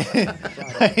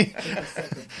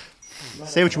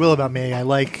 Say what you will about me. I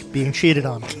like being cheated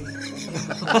on.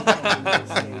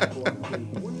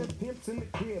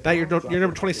 Now you're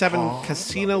number 27,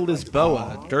 Casino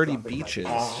Lisboa, Dirty Beaches.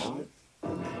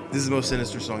 This is the most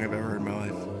sinister song I've ever heard in my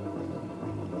life.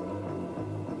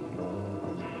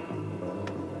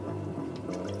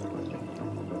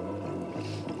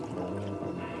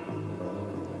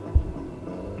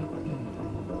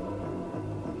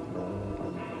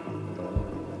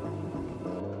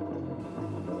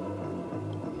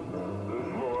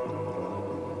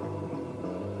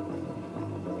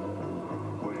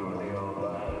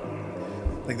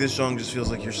 Like this song just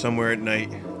feels like you're somewhere at night,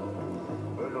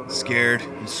 scared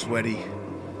and sweaty,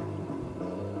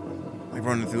 like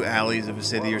running through alleys of a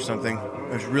city or something.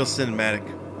 It's real cinematic.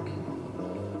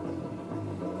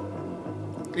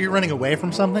 Are you running away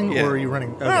from something, Yeah. or are you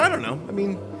running? No, I don't know. I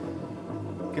mean,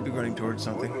 could be running towards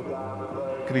something.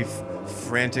 Could be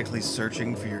frantically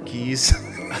searching for your keys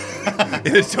in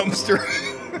a dumpster.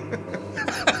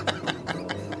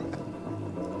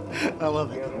 I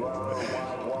love it.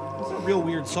 It's a real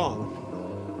weird song.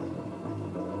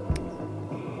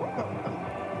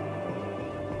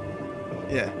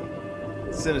 Yeah,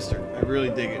 sinister. I really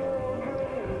dig it.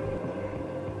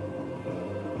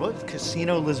 What?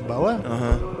 Casino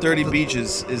Lisboa? Dirty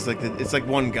Beaches is like it's like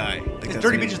one guy. Like Is that's Dirty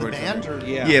the name Beaches the for it. band? Or?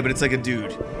 Yeah. Yeah, but it's like a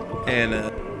dude,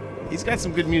 and he's got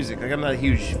some good music. Like I'm not a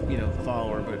huge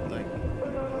follower, but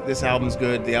like this album's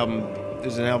good. The album,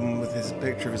 there's an album with his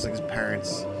picture of his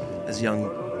parents as a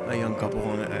young couple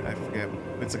on it. I forget.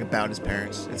 It's like about his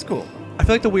parents. It's cool. I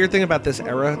feel like the weird thing about this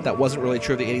era that wasn't really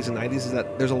true of the 80s and 90s is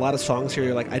that there's a lot of songs here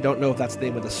you're like, I don't know if that's the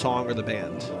name of the song or the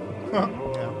band. Yeah.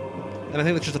 And I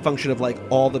think that's just a function of like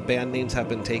all the band names have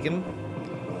been taken.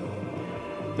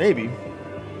 Maybe.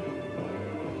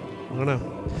 I don't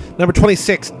know. Number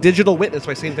 26, Digital Witness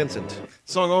by St. Vincent.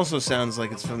 Song also sounds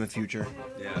like it's from the future.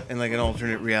 Yeah. And like an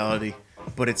alternate reality,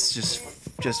 but it's just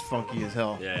funky as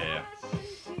hell. Yeah.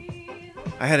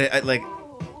 I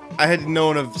had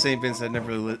known of St. Vincent. I'd never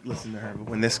really listened to her, but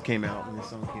when this song came out,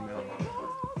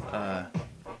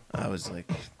 I was like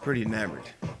pretty enamored.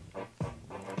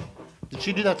 Did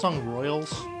she do that song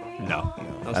Royals? No,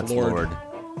 That's that's Lord. Lord.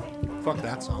 Fuck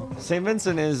that song. St.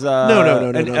 Vincent is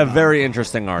No, a very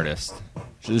interesting artist.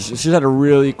 She's had a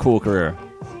really cool career.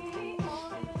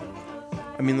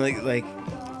 I mean, like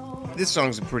this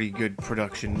song's a pretty good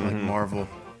production, like Marvel,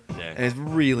 Yeah. and it's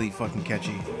really fucking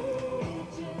catchy.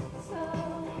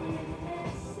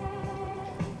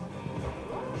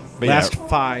 But Last yeah,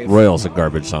 five. Royal's a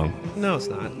garbage song. No, it's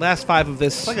not. Last five of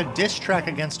this. It's like a diss track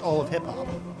against all of hip hop.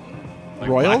 Like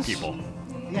Royals? black people.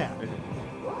 Yeah.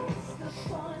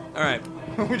 All right.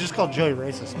 We just called Joey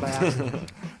racist by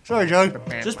accident. Sorry, Joey.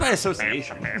 Just by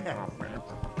association.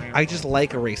 I just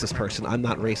like a racist person. I'm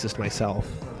not racist myself.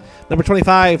 Number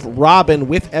 25, Robin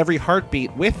with Every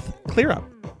Heartbeat with Clear Up.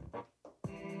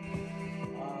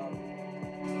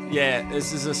 Yeah,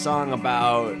 this is a song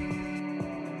about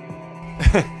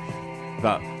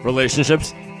about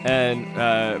relationships and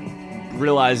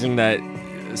realizing that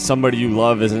somebody you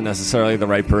love isn't necessarily the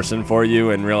right person for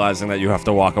you, and realizing that you have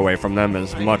to walk away from them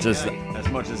as much as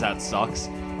that sucks.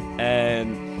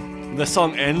 And the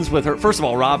song ends with her. First of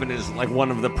all, Robin is like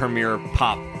one of the premier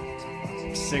pop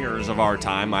singers of our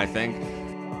time, I think.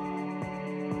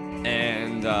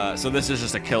 And so this is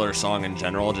just a killer song in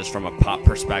general, just from a pop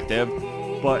perspective.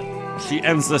 But she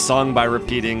ends the song by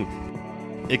repeating,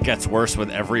 "It gets worse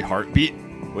with every heartbeat,"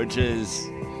 which is...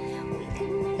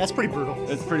 That's pretty brutal.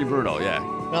 It's pretty brutal, yeah.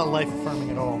 Not life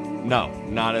affirming at all. No,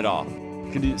 not at all.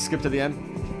 Could you skip to the end?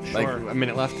 Sure. Like a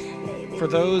minute left? For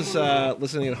those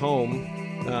listening at home,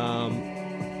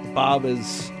 Bob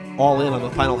is all in on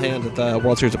the final hand at the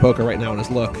World Series of Poker right now in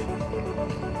his look.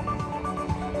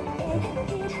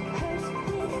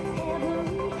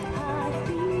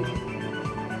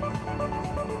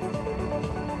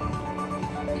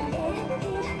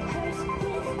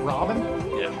 Robin?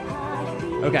 Yeah.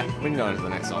 Okay, we can go on to the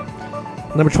next song.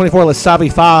 Number 24,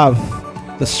 Lasabi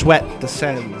Fav, The Sweat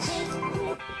Descends.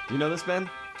 Do you know this band?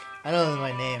 I know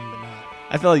my name, but not.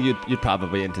 I feel like you'd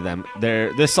probably into them.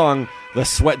 This song, "The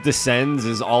Sweat Descends,"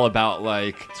 is all about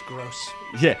like... It's gross.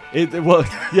 Yeah,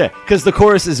 because the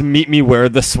chorus is "Meet me where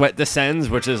the sweat descends,"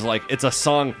 which is like it's a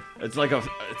song. It's like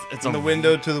it's From a the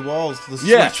window to the walls. To the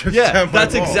Yeah, sweat drips yeah, down my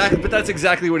that's walls.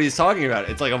 exactly what he's talking about.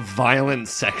 It's like a violent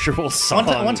sexual song.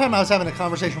 One time I was having a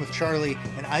conversation with Charlie,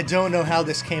 and I don't know how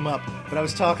this came up, but I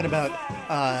was talking about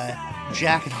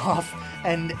jacking off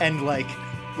and like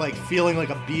feeling like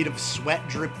a bead of sweat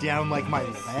drip down like my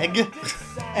leg,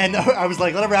 and I was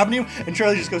like, "Whatever happened to you?" And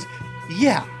Charlie just goes,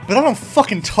 "Yeah, but I don't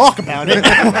fucking talk about it." And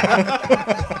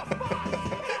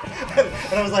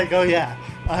I was like, "Oh yeah,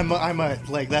 I'm a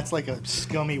like that's like a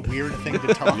scummy weird thing to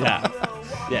talk about."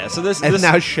 Yeah. So this And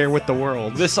now share with the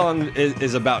world. this song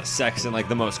is about sex in like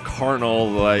the most carnal,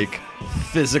 like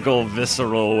physical,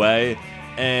 visceral way.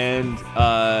 And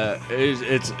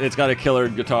it's got a killer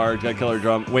guitar, it's got a killer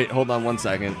drum. Wait, hold on one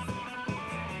second.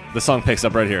 The song picks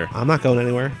up right here. I'm not going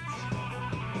anywhere.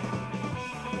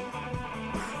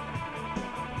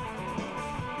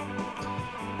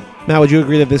 Matt, would you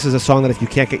agree that this is a song that if you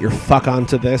can't get your fuck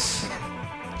onto this,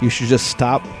 you should just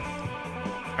stop?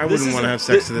 I wouldn't want to have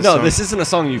sex to this No, song. this isn't a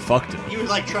song you fucked to. You would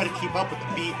like try to keep up with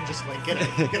the beat and just like get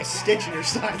a stitch in your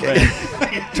side.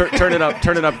 Turn it up,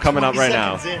 coming up 20 right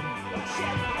now. seconds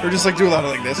in. Or just like do a lot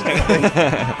of like this kind of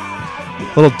thing.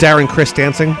 Little Darren Chris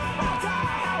dancing.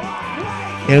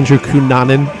 Andrew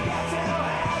Cunanan.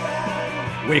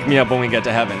 Wake me up when we get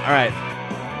to heaven. All right.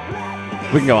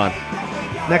 We can go on.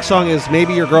 Next song is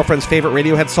maybe your girlfriend's favorite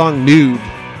Radiohead song, Nude,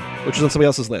 which is on somebody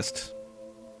else's list.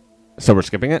 So we're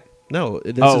skipping it? No,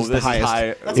 this Oh, is the this is highest. high.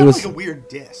 That It sounds was- like a weird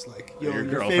diss. Like your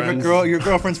favorite girlfriend's- your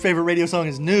girlfriend's favorite radio song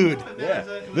is Nude. Yeah.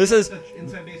 This is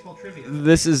Inside Baseball Trivia.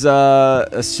 this is a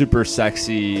super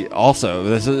sexy. Also,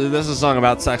 this is a song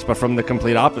about sex, but from the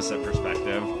complete opposite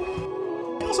perspective.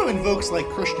 It also invokes like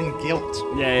Christian guilt.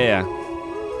 Yeah.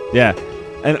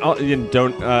 And you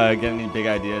don't get any big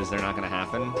ideas. They're not going to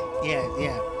happen. Yeah.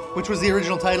 Which was the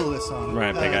original title of this song.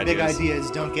 Right, Big Big Ideas.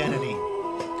 ideas don't get any.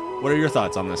 What are your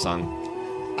thoughts on this song?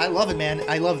 I love it, man.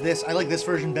 I love this. I like this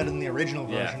version better than the original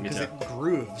Yeah, version me because too. it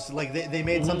grooves. Like they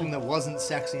made something that wasn't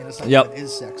sexy into something Yep. that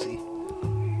is sexy.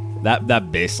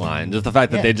 That bass line, just the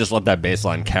fact that Yeah. they just let that bass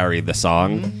line carry the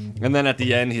song. And then at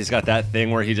the end, he's got that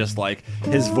thing where he just like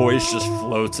his voice just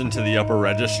floats into the upper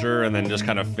register and then just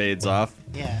kind of fades off.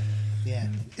 Yeah.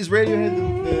 Is Radiohead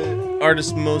the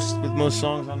artist with most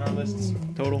songs on our lists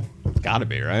total? Gotta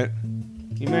be, right?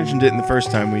 You mentioned it in the first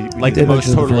time we Like the did most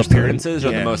mention the total first time. appearances or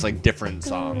the Yeah. most like different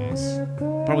songs?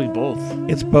 probably both.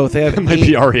 It's both. They have It might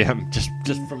be eight- REM, just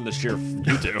from the sheer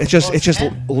YouTube. It's just Well, it's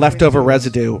 10. leftover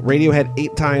residue. Radiohead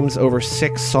 8 times over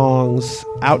 6 songs.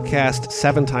 Outcast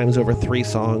 7 times over 3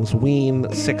 songs. Ween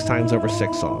 6 times over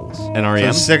 6 songs. And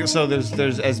REM? So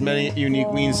there's as many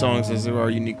unique Ween songs as there are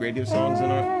unique radio songs in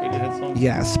our Radiohead songs.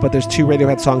 Yes, but there's 2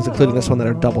 Radiohead songs, including this one, that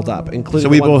are doubled up. Including So the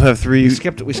we one- both have 3 We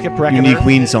skipped Reckoner unique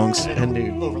Ween songs. and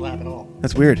Nude. Overlap at all.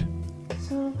 That's weird.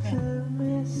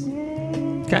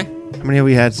 Okay. How many have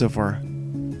we had so far?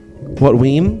 What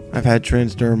Ween? I've had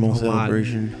Transdermal lot.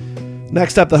 Celebration.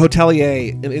 Next up, The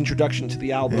Hotelier, an introduction to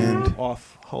the album And-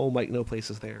 off Home Like No Place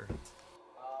Is There.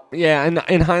 Yeah, and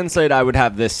in hindsight, I would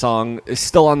have this song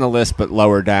still on the list, but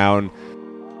lower down.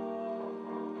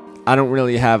 I don't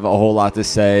really have a whole lot to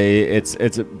say. It's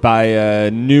by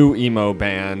a new emo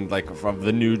band, like from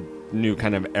the new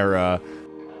kind of era,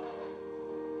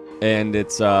 and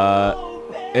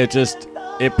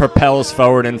it propels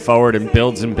forward and forward and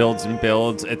builds and builds and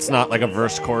builds. It's not like a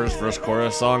verse chorus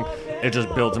song. It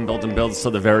just builds and builds and builds to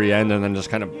the very end, and then just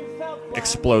kind of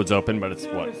explodes open. But it's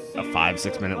what, a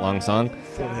 5-6 minute long song,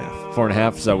 4.5.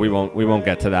 4.5. So we won't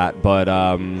get to that. But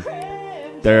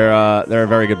they're a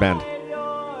very good band.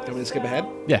 Do you want me to skip ahead?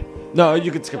 Yeah. No,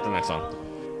 you could skip the next song.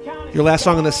 Your last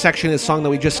song in this section is a song that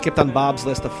we just skipped on Bob's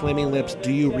list, The Flaming Lips,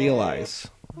 Do You Realize?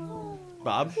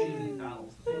 Bob.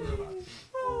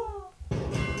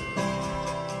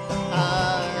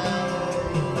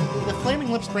 The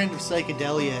Flaming Lips brand of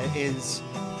psychedelia is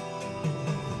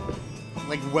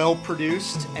like well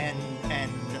produced and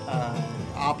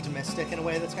optimistic in a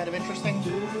way that's kind of interesting.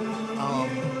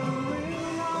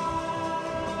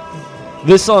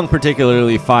 This song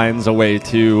particularly finds a way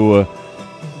to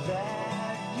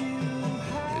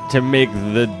make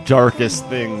the darkest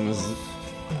things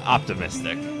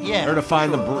optimistic. Yeah, Or to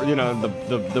find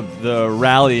the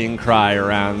rallying cry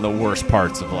around the worst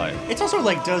parts of life. It's also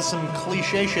like does some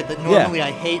cliche shit that normally I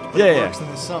hate, but Yeah, it yeah. works in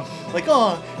this song. Like,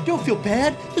 oh, don't feel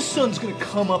bad. The sun's gonna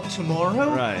come up tomorrow.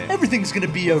 Right. Everything's gonna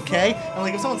be okay. And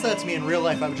like, if someone said that to me in real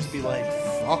life, I would just be like,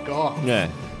 fuck off. Yeah.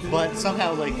 But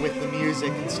somehow, like with the music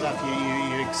and stuff,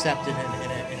 you accept it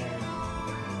in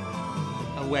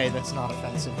a way that's not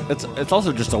offensive. It's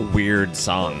also just a weird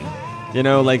song. You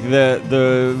know, like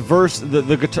the verse, the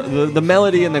guitar, the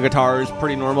melody and the guitar is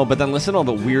pretty normal, but then listen to all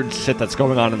the weird shit that's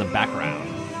going on in the background.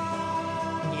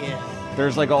 Yeah.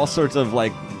 There's like all sorts of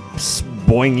like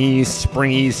boingy,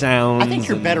 springy sounds. I think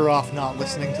you're and- better off not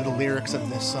listening to the lyrics of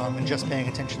this song and just paying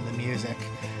attention to the music.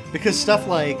 Because stuff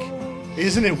like,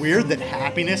 isn't it weird that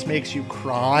happiness makes you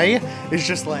cry? Is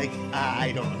just like,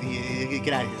 I don't know,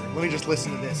 get out of here. Let me just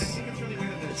listen to this.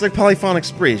 It's like Polyphonic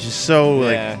Spree. It's just so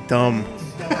Yeah. like dumb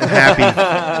and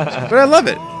happy, but I love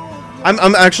it.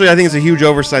 I'm actually, I think it's a huge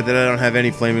oversight that I don't have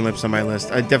any Flaming Lips on my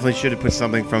list. I definitely should have put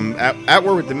something from At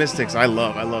War with the Mystics. I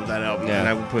love that album, Yeah. and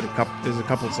I would put there's a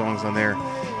couple of songs on there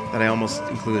that I almost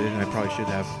included, and I probably should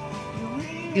have.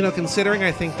 You know, considering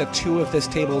I think that 2 of this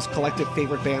table's collective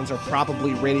favorite bands are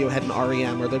probably Radiohead and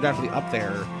REM, or they're definitely up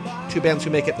there. 2 bands who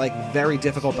make it like very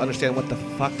difficult to understand what the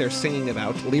fuck they're singing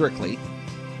about lyrically.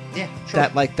 Yeah, sure.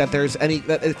 That there's any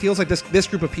that it feels like this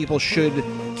group of people should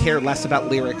care less about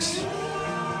lyrics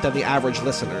than the average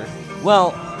listener.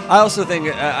 Well, I also think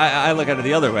I look at it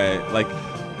the other way. Like,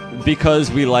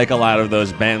 because we like a lot of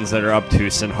those bands that are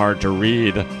obtuse and hard to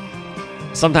read,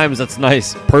 sometimes it's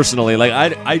nice personally. Like,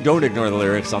 I don't ignore the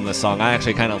lyrics on this song. I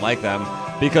actually kind of like them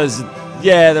because,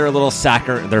 yeah, they're a little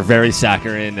they're very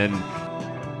saccharine and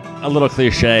a little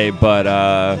cliche, but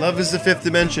Love is the fifth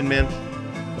dimension, man.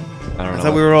 I don't know. I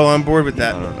thought we were all on board with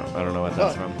that. I don't know what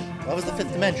that's from. What was the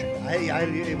fifth dimension?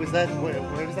 It was that. Where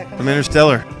does that come From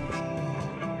Interstellar.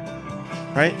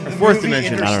 Right? Or The fourth movie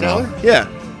dimension. I don't know. Interstellar?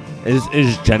 Yeah.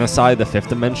 Is genocide the fifth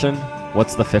dimension?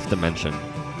 What's the fifth dimension?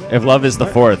 If love is the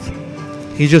fourth,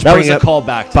 He's just that was bringing a up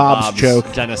callback to Bob's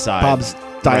joke. Genocide. Bob's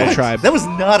diatribe. That was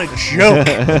not a joke.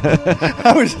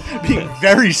 I was being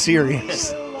very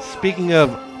serious. Speaking of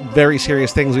very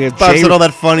serious things, we have Bob Jay, said all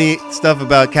that funny stuff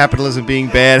about capitalism being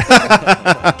bad.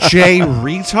 Jay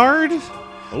Retard.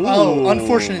 Oh,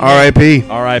 unfortunate name. R.I.P.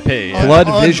 R.I.P. Yeah. Blood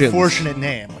Visions. Unfortunate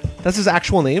name. That's his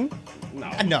actual name?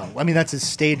 No, I mean that's his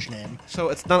stage name. So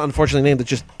it's not unfortunately named, it's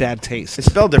just bad taste. It's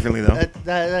spelled differently, though.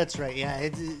 That's right. Yeah,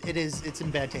 it is. It's in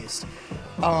bad taste.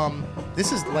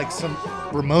 This is like some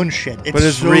Ramon shit. But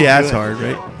it's so Reatard,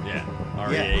 good. right? Yeah.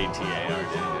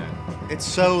 R-E-A-T-A-R-D. It's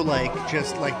so like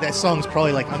just like that song's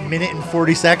probably like a minute and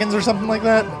 40 seconds or something like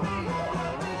that.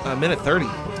 A minute 30.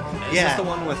 Is Yeah. this the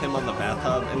one with him on the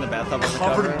bathtub? In the bathtub on the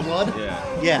Covered cover? in blood?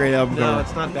 Yeah. Yeah. Great album No, cover.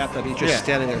 it's not Bathtub. He's just Yeah.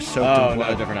 standing there soaked Oh, in no,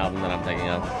 blood. different album that I'm thinking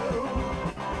of.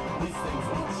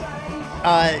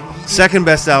 Second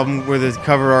best album where the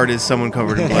cover art is someone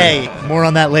covered in blood. Hey, more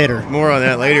on that later. More on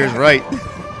that later is right.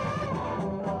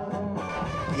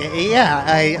 Yeah,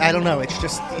 I don't know. It's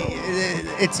just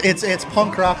it's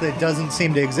punk rock that doesn't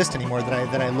seem to exist anymore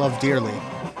that I love dearly.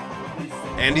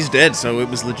 And he's dead, so it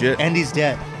was legit. And he's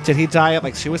dead. Did he die of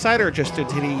like suicide or just did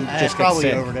he just get Probably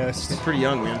sick? overdosed. Pretty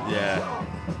young, man. Yeah.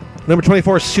 Number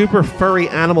 24, Super Furry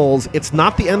Animals. It's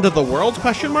not the end of the world?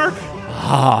 Question mark.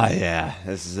 Ah, yeah.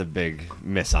 This is a big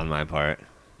miss on my part.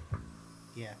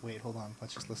 Yeah. Wait, hold on.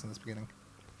 Let's just listen to this beginning.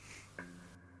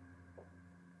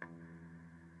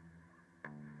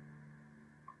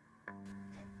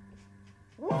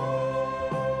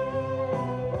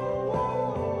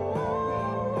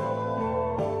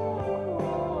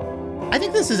 I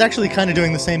think this is actually kind of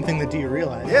doing the same thing that Do You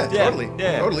Realize? Yeah, Yeah, totally.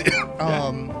 yeah. Totally.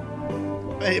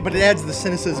 But it adds the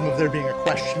cynicism of there being a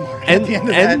question mark at And, the end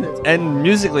of and, that. and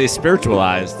musically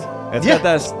spiritualized. It's Yeah. got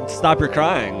that Stop Your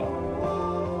Crying.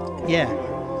 Yeah.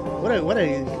 What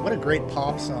a great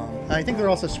pop song. I think they're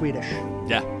also Swedish.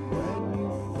 Yeah.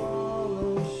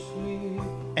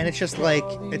 And it's just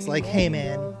like hey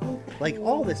man, like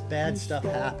all this bad stuff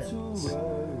happens.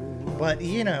 But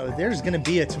you know, there's gonna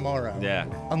be a tomorrow. Yeah.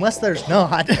 Unless there's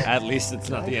not. At least it's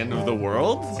not the end of the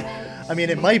world. I mean,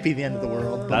 it might be the end of the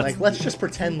world, but That's- like, let's just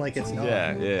pretend like it's not.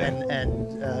 Yeah, yeah.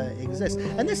 And exist.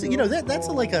 And this, you know, that's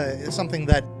like something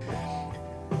that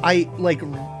I like.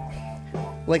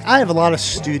 Like, I have a lot of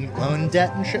student loan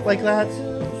debt and shit like that,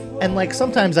 and like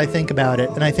sometimes I think about it,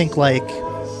 and I think like,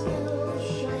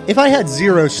 if I had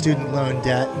zero student loan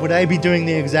debt, would I be doing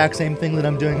the exact same thing that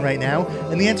I'm doing right now?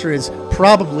 And the answer is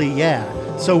probably yeah.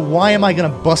 So why am I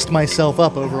going to bust myself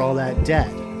up over all that debt?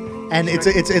 And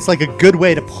it's like a good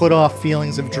way to put off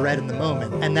feelings of dread in the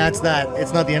moment. And that's that.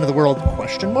 It's not the end of the world?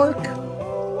 Question mark.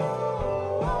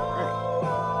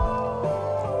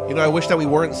 You know, I wish that we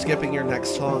weren't skipping your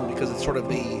next song because it's sort of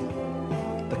the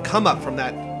come up from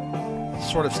that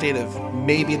sort of state of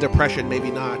maybe depression,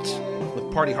 maybe not,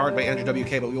 with Party Hard by Andrew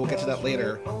WK, but we will get to that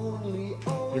later.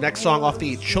 Your next song off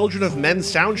the Children of Men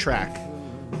soundtrack,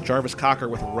 Jarvis Cocker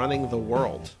with Running the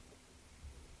World.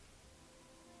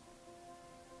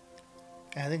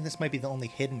 I think this might be the only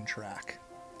hidden track.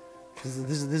 This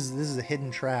is a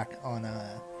hidden track on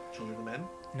Children of Men?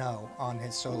 on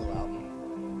his solo album.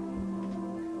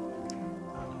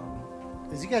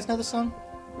 Does you guys know this song?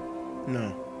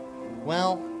 No.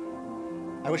 Well,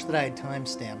 I wish that I had time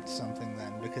stamped something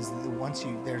then, because once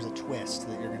there's a twist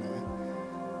that you're gonna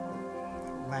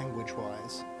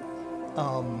language-wise.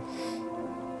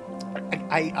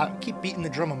 I keep beating the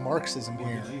drum of Marxism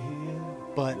here,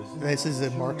 but this is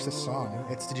a Marxist song.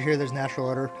 Did you hear? There's natural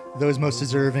order. Those most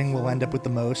deserving will end up with the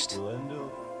most.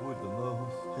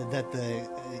 That the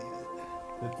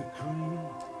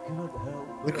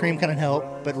cream cannot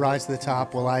help but rise to the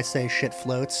top while I say shit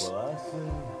floats.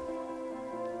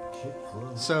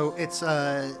 So it's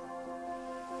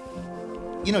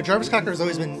you know, Jarvis Cocker has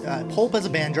always been Pulp as a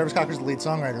band. Jarvis Cocker's the lead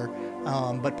songwriter,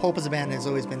 but Pulp as a band has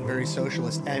always been very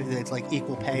socialist. It's like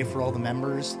equal pay for all the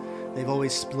members. They've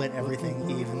always split everything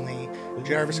evenly.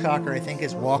 Jarvis Cocker, I think,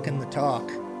 is walking the talk.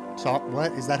 Talk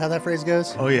what? Is that how that phrase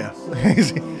goes? Oh, yeah.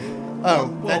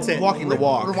 Oh, that's it. walking the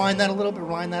walk. Rewind that a little bit.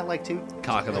 Rewind that like two.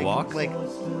 Cock of the walk? Like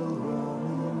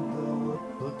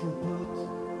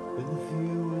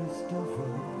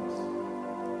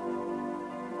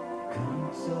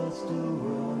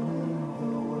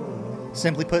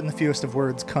Simply put in the fewest of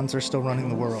words, cunts are still running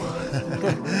the world.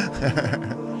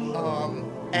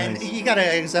 And you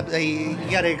gotta accept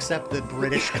the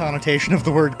British connotation of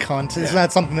the word cunt. It's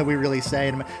not something that we really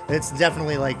say. It's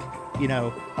definitely like, you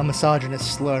know, a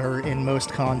misogynist slur in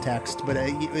most context. But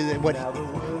what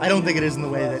I don't think it is in the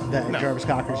way that Jarvis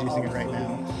Cocker's using it right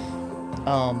now.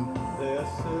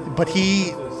 But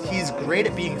he's great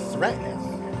at being threatening.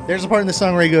 There's a part in the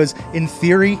song where he goes, in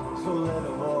theory,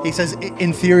 he says,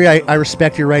 in theory, I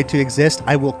respect your right to exist.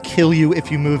 I will kill you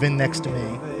if you move in next to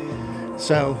me.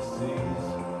 So,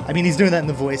 I mean, he's doing that in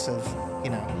the voice of, you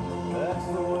know.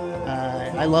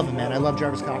 I love him, man. I love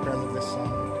Jarvis Cocker. I love this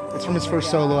song. It's from his first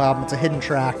solo album. It's a hidden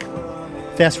track.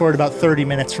 Fast forward about 30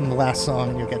 minutes from the last song,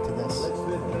 and you'll get to this.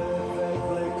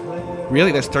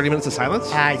 Really? There's 30 minutes of silence?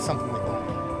 Something like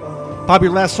that. Bob,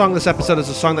 your last song this episode is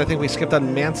a song that I think we skipped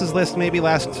on Mance's list maybe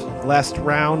last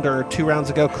round or 2 rounds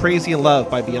ago. Crazy in Love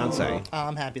by Beyonce.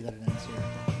 I'm happy that it ends here.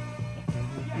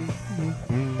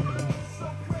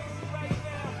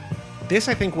 This,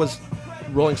 I think, was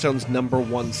Rolling Stone's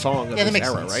 #1 song of that this makes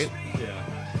era, sense. right?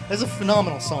 It's a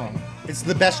phenomenal song. It's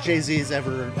the best Jay-Z's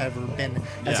ever been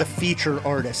as a feature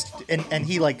artist. And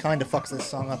he, like, kind of fucks this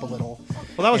song up a little.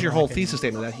 Well, that was in your my whole opinion. thesis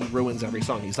statement, that he ruins every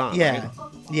song he's on, Yeah, right?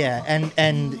 yeah,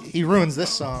 and he ruins this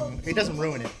song. He doesn't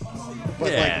ruin it,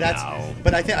 but Yeah, like that's. no.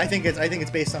 But I think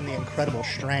it's based on the incredible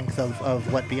strength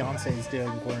of what Beyonce is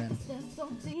doing for him.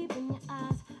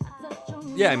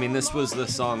 Yeah, I mean, this was the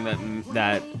song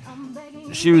that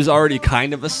she was already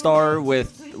kind of a star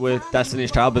with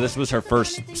Destiny's Child, but this was her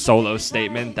first solo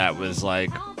statement that was like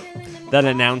that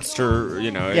announced her,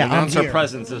 you know, Yeah, announced I'm her here.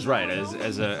 presence as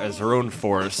as her own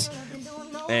force,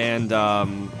 and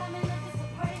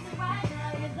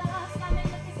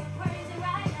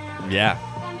yeah.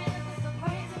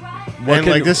 And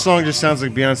like this song just sounds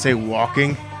like Beyonce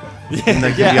walking. In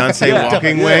like the Yeah. Beyonce Yeah.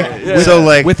 walking Yeah. way. Yeah. So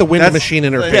like With the wind that's- machine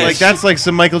in her like, face. Like that's like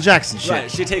some Michael Jackson shit. Right,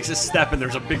 she takes a step and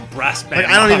there's a big brass band. Like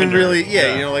I don't even behind her. really,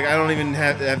 you know, like I don't even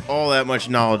have all that much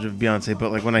knowledge of Beyonce,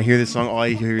 but like when I hear this song, all I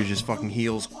hear is just fucking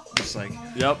heels, just like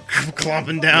Yep.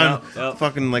 clomping down, Yep.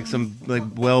 fucking like some like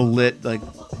well lit, like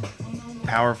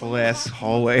powerful ass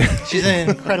hallway. She's an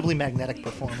incredibly magnetic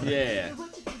performer. Yeah.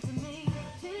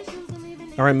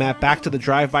 All right, Matt, back to the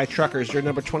Drive-By Truckers. Your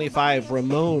number 25,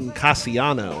 Ramon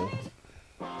Cassiano.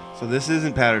 So this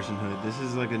isn't Patterson Hood. This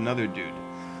is like another dude.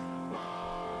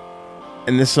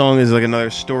 And this song is like another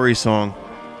story song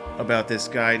about this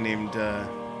guy named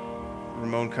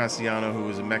Ramon Cassiano, who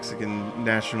was a Mexican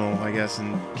national, I guess,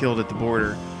 and killed at the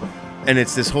border. And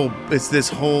it's this whole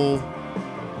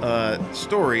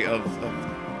story of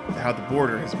how the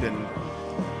border has been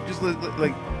just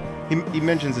like he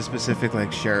mentions a specific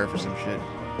like sheriff or some shit.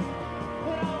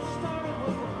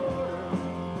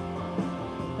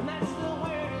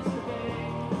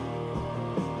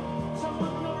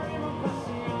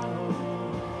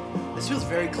 This feels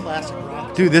very classic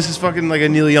rock. Dude, this is fucking like a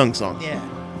Neil Young song. Yeah.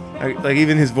 Like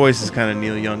even his voice is kind of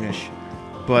Neil Youngish,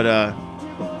 but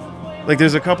like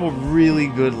there's a couple really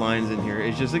good lines in here.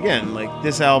 It's just again like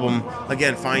this album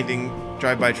again finding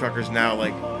Drive-By Truckers now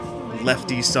like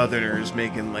lefty Southerners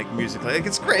making like music like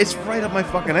it's great. It's right up my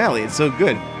fucking alley. It's so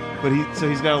good. But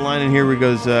he's got a line in here where he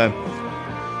goes.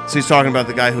 So he's talking about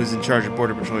the guy who's in charge of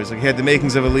Border Patrol. He's like, he had the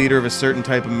makings of a leader of a certain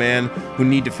type of man who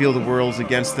need to feel the world's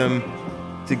against them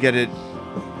to get it.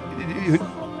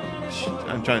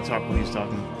 I'm trying to talk while he's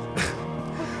talking.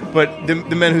 But the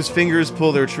men whose fingers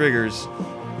pull their triggers,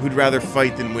 who'd rather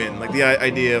fight than win. Like the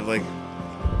idea of like,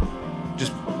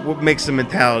 just what makes the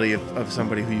mentality of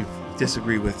somebody who you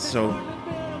disagree with so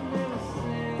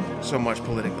much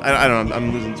politically. I don't know.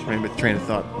 I'm losing train of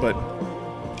thought. But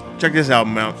check this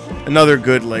album out. Another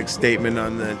good like statement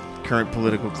on the current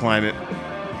political climate.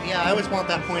 Yeah, I always want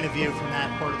that point of view from that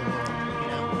part of the world, you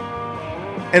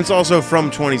know? And it's also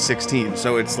from 2016,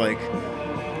 so it's like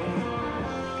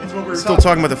It's what we're still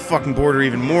talking about the fucking border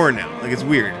even more now. Like it's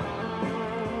weird.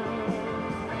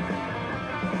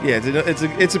 Yeah,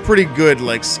 it's a pretty good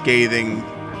like scathing.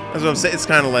 That's what I'm saying. It's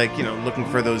kind of like, you know, looking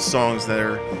for those songs that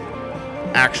are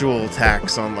actual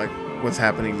attacks on like what's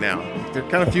happening now. They're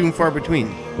kind of few and far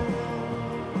between.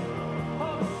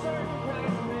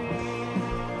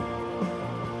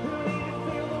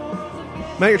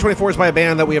 Matt, your 24 is by a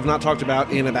band that we have not talked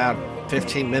about in about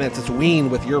 15 minutes. It's Ween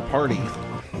with Your Party.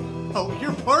 Oh,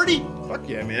 your party! Fuck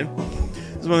yeah, man.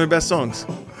 This is one of their best songs.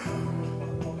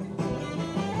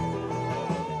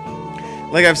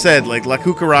 Like I've said, like La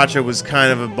Cucaracha was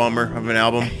kind of a bummer of an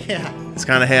album. Yeah. It's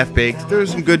kind of half-baked.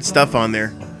 There's some good stuff on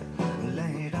there.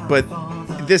 But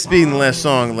this being the last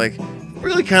song, like,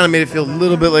 really kind of made it feel a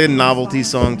little bit like a novelty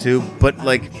song, too. But,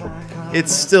 like,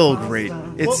 It's still great.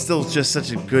 It's still just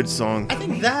such a good song. I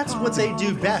think that's what they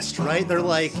do best, right? They're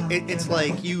like, it's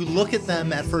like you look at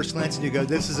them at first glance and you go,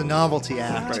 this is a novelty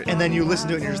act. Right. And then you listen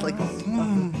to it and you're just like,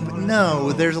 but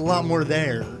no, there's a lot more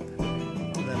there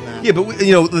than that. Yeah, but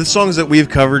the songs that we've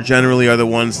covered generally are the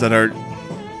ones that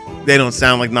they don't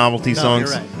sound like novelty No,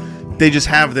 songs. you're right. They just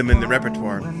have them in the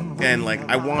repertoire. And like,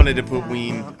 I wanted to put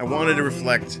Ween. I wanted to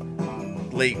reflect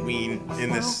late Ween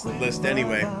in this list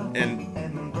anyway. And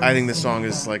I think this song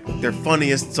is like their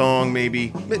funniest song,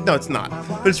 maybe. No, it's not,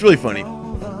 but it's really funny.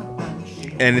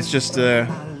 And it's just a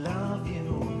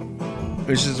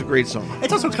great song.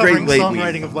 It's also great covering late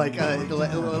songwriting Ween. of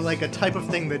like a type of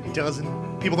thing that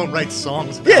people don't write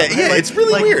songs about. Yeah, right? yeah, Like- it's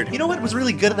really like, weird. You know what was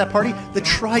really good at that party? The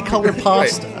tricolor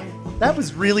pasta. That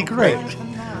was really great.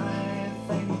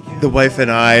 The wife and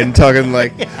I, and talking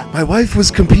like, my wife was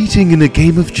competing in a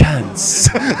game of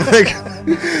chance. like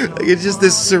it's just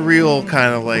this surreal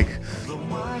kind of like,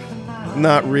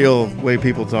 not real way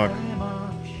people talk.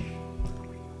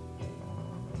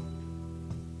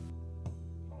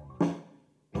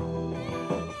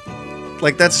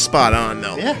 Like, that's spot on,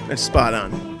 though. Yeah. That's spot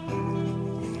on.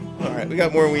 All right, we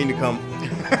got more Ween to come.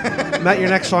 Matt, your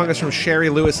next song is from Sherry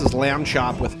Lewis's Lamb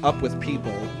Chop with Up With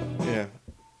People. Yeah.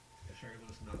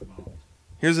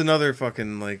 Here's another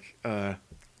fucking, like,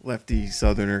 lefty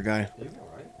southerner guy.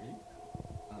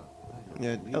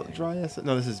 Yeah, dry ass.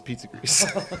 No, this is pizza grease.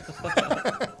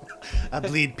 I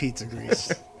bleed pizza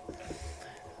grease.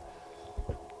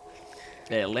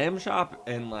 Yeah, Lamb Chop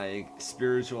and like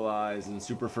Spiritualize and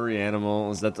Super Furry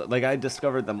Animals. That's like I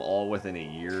discovered them all within a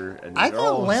year. And I they're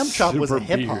thought all Lamb Chop was a super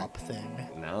hip hop weird. thing.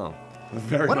 No,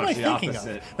 very What am much I the thinking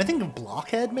opposite. of? Am I thinking of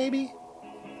Blockhead, maybe?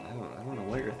 I don't know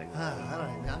what you're thinking.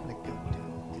 I'm gonna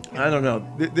go. I don't know.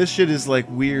 This shit is like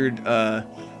weird,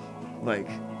 like,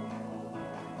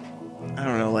 I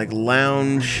don't know, like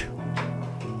lounge,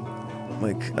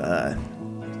 like,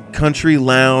 country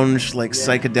lounge, like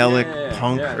psychedelic yeah,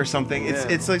 punk yeah, or something. yeah.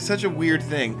 It's like such a weird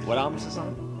thing. What album is this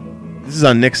on? This is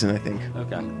on Nixon, I think.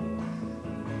 Okay.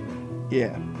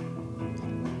 Yeah.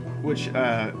 Which,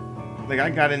 like, I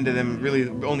got into them really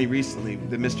only recently.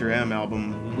 The Mr. M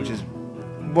album, which is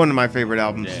one of my favorite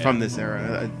albums Yeah. from this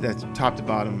era. That's top to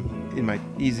bottom in my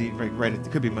easy, right,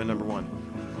 it could be my number one.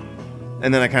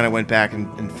 And then I kind of went back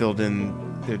and filled in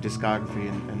their discography,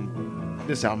 and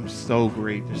this album's so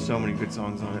great. There's so many good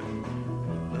songs on it.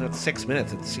 And that's 6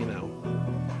 minutes. It's, Yeah,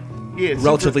 it's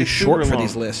relatively it's short for long.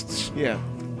 these lists. Yeah,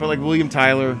 but like William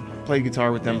Tyler played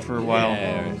guitar with them for a while,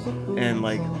 Yeah. and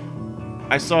like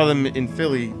I saw them in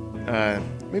Philly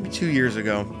maybe 2 years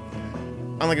ago.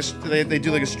 On like they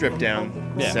do like a stripped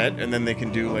down Yeah. set, and then they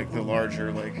can do like the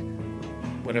larger like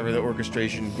whatever the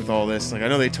orchestration with all this. Like I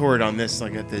know they toured on this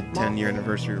like at the 10-year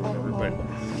anniversary or whatever, but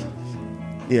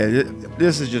yeah,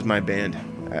 this is just my band.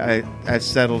 I've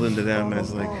settled into them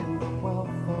as like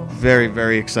very,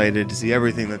 very excited to see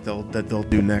everything that they'll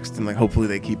do next, and like hopefully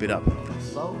they keep it up.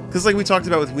 Because like we talked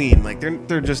about with Ween, like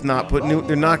they're just not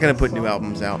they're not gonna put new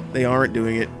albums out. They aren't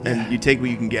doing it, and you take what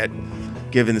you can get,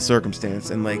 given the circumstance.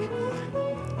 And like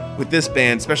with this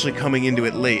band, especially coming into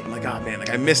it late, I'm like, oh man, like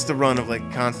I missed the run of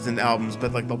like constant albums,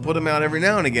 but like they'll put them out every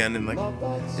now and again, and like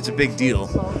it's a big deal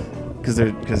because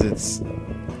it's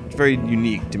very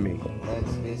unique to me.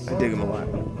 I dig them a lot.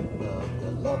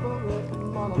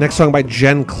 Next song by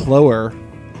Jen Clower,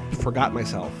 Forgot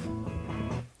Myself.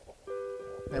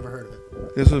 Never heard of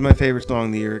it. This was my favorite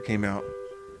song the year it came out.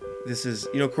 This is,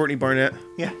 Courtney Barnett?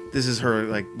 Yeah. This is her,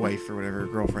 like, wife or whatever,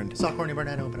 girlfriend. Saw Courtney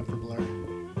Barnett open up for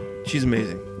Blur. She's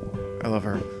amazing. I love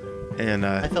her. And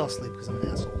I fell asleep because I'm an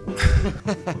asshole.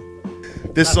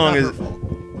 this Not her song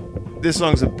fault. this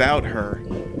song's about her.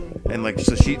 And, like,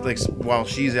 so she, like, while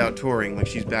she's out touring, like,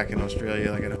 she's back in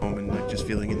Australia, like, at home and, like, just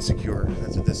feeling insecure.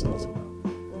 That's what this song's about.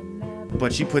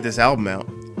 But she put this album out,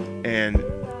 and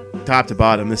top to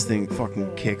bottom, this thing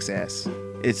fucking kicks ass.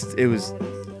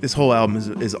 This whole album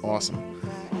is awesome,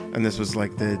 and this was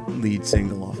like the lead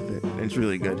single off of it, and it's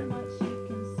really good.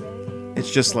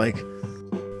 It's just like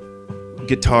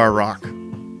guitar rock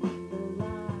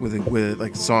with a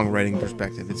like songwriting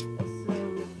perspective. It's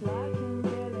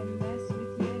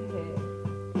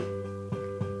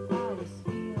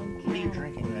What are you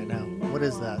drinking right now? What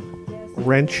is that?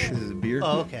 Wrench. this is a beer.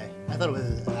 Oh, okay. I thought it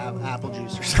was apple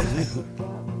juice or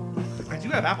something. I do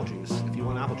have apple juice if you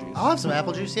want apple juice. I'll have some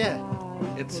apple juice, yeah.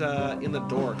 It's in the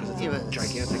door because it's You have a a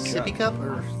gigantic sippy cup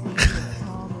or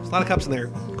There's a lot of cups in there.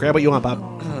 Grab what you want, Bob.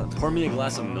 Pour me a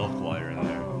glass of milk while you're in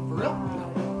there. for real?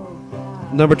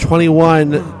 Number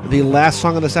 21, the last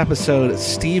song of this episode,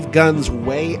 Steve Gunn's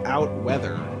Way Out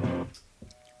Weather.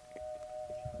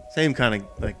 Same kind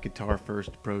of like guitar first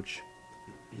approach.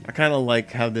 I kind of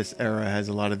like how this era has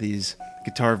a lot of these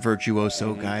guitar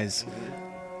virtuoso guys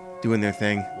doing their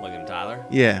thing. William Tyler.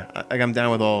 Yeah, I'm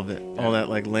down with all of it. All that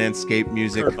like landscape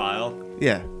music. Kurt Vile.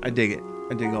 Yeah, I dig it.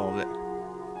 I dig all of it.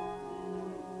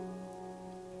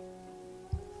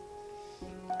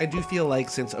 I do feel like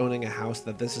since owning a house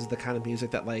that this is the kind of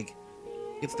music that like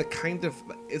it's the kind of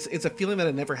it's a feeling that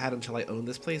I never had until I owned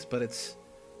this place, but it's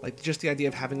like just the idea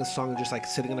of having a song and just like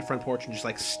sitting on the front porch and just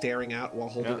like staring out while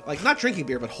holding like not drinking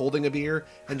beer but holding a beer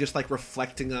and just like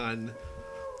reflecting on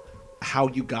how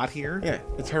you got here. Yeah,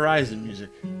 it's Horizon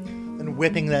music. And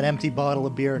whipping that empty bottle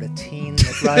of beer at a teen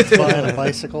that rides by on a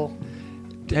bicycle.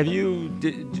 Did you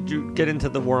get into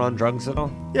the War on Drugs at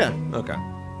all? Yeah. Okay.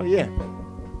 Oh yeah.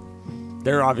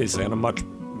 They're obviously on a much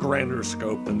grander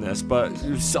scope than this, but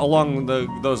along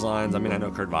those lines, I mean, I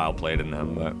know Kurt Vile played in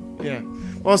them, but Yeah.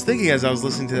 Well, I was thinking as I was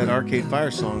listening to that Arcade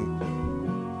Fire song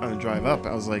on the drive up,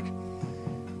 I was like,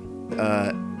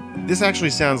 this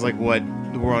actually sounds like what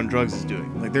the War on Drugs is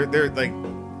doing. Like they're like,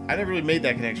 I never really made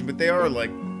that connection, but they are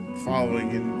like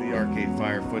following in the Arcade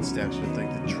Fire footsteps with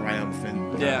like the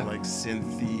triumphant, like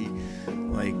synthy,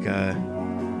 like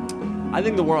I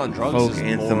think the War on Drugs folk is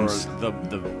anthems. more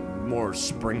the more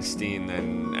Springsteen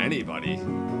than anybody.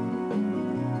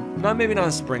 Maybe not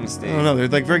Springsteen. I don't know. They're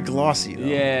like very glossy. Though.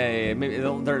 Yeah, maybe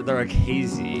they're like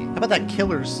hazy. How about that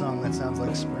Killers song that sounds like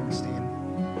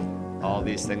Springsteen? All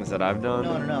these things that I've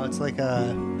done. No. It's like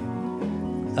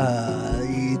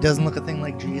he doesn't look a thing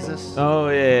like Jesus. Oh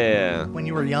yeah. When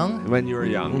you were young? When you were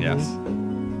young, yes.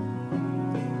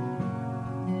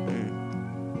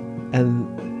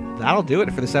 And that'll do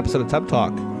it for this episode of Tub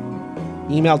Talk.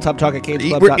 Email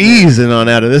tubtalk@cageclub.net. We're easing on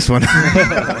out of this one.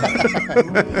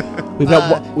 We've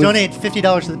got Donate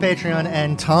 $50 to the Patreon,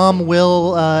 and Tom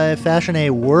will fashion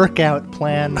a workout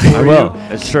plan for I will. you.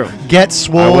 It's true. Get I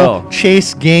swole, will.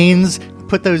 chase gains,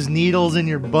 put those needles in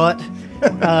your butt.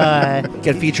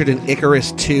 get featured in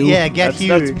Icarus 2. Yeah, get huge.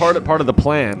 That's part of the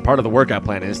plan. Part of the workout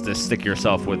plan is to stick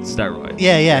yourself with steroids.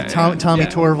 Yeah. Tommy yeah.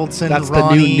 Torvaldson, That's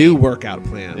Ronnie. the new workout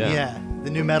plan. Yeah. Yeah,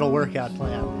 the new metal workout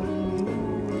plan.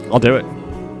 I'll do it.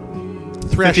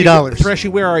 Threshy, $50. Threshy,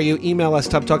 where are you? Email us,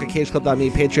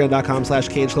 tubtalk@cageclub.me,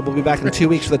 patreon.com/cageclub. We'll be back in 2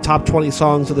 weeks for the top 20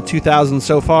 songs of the 2000s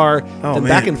so far. Oh, then man.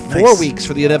 back in 4 Nice. weeks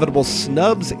for the inevitable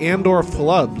snubs and or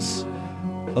flubs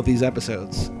of these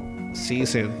episodes. See you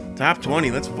soon. Top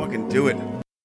 20. Let's fucking do it.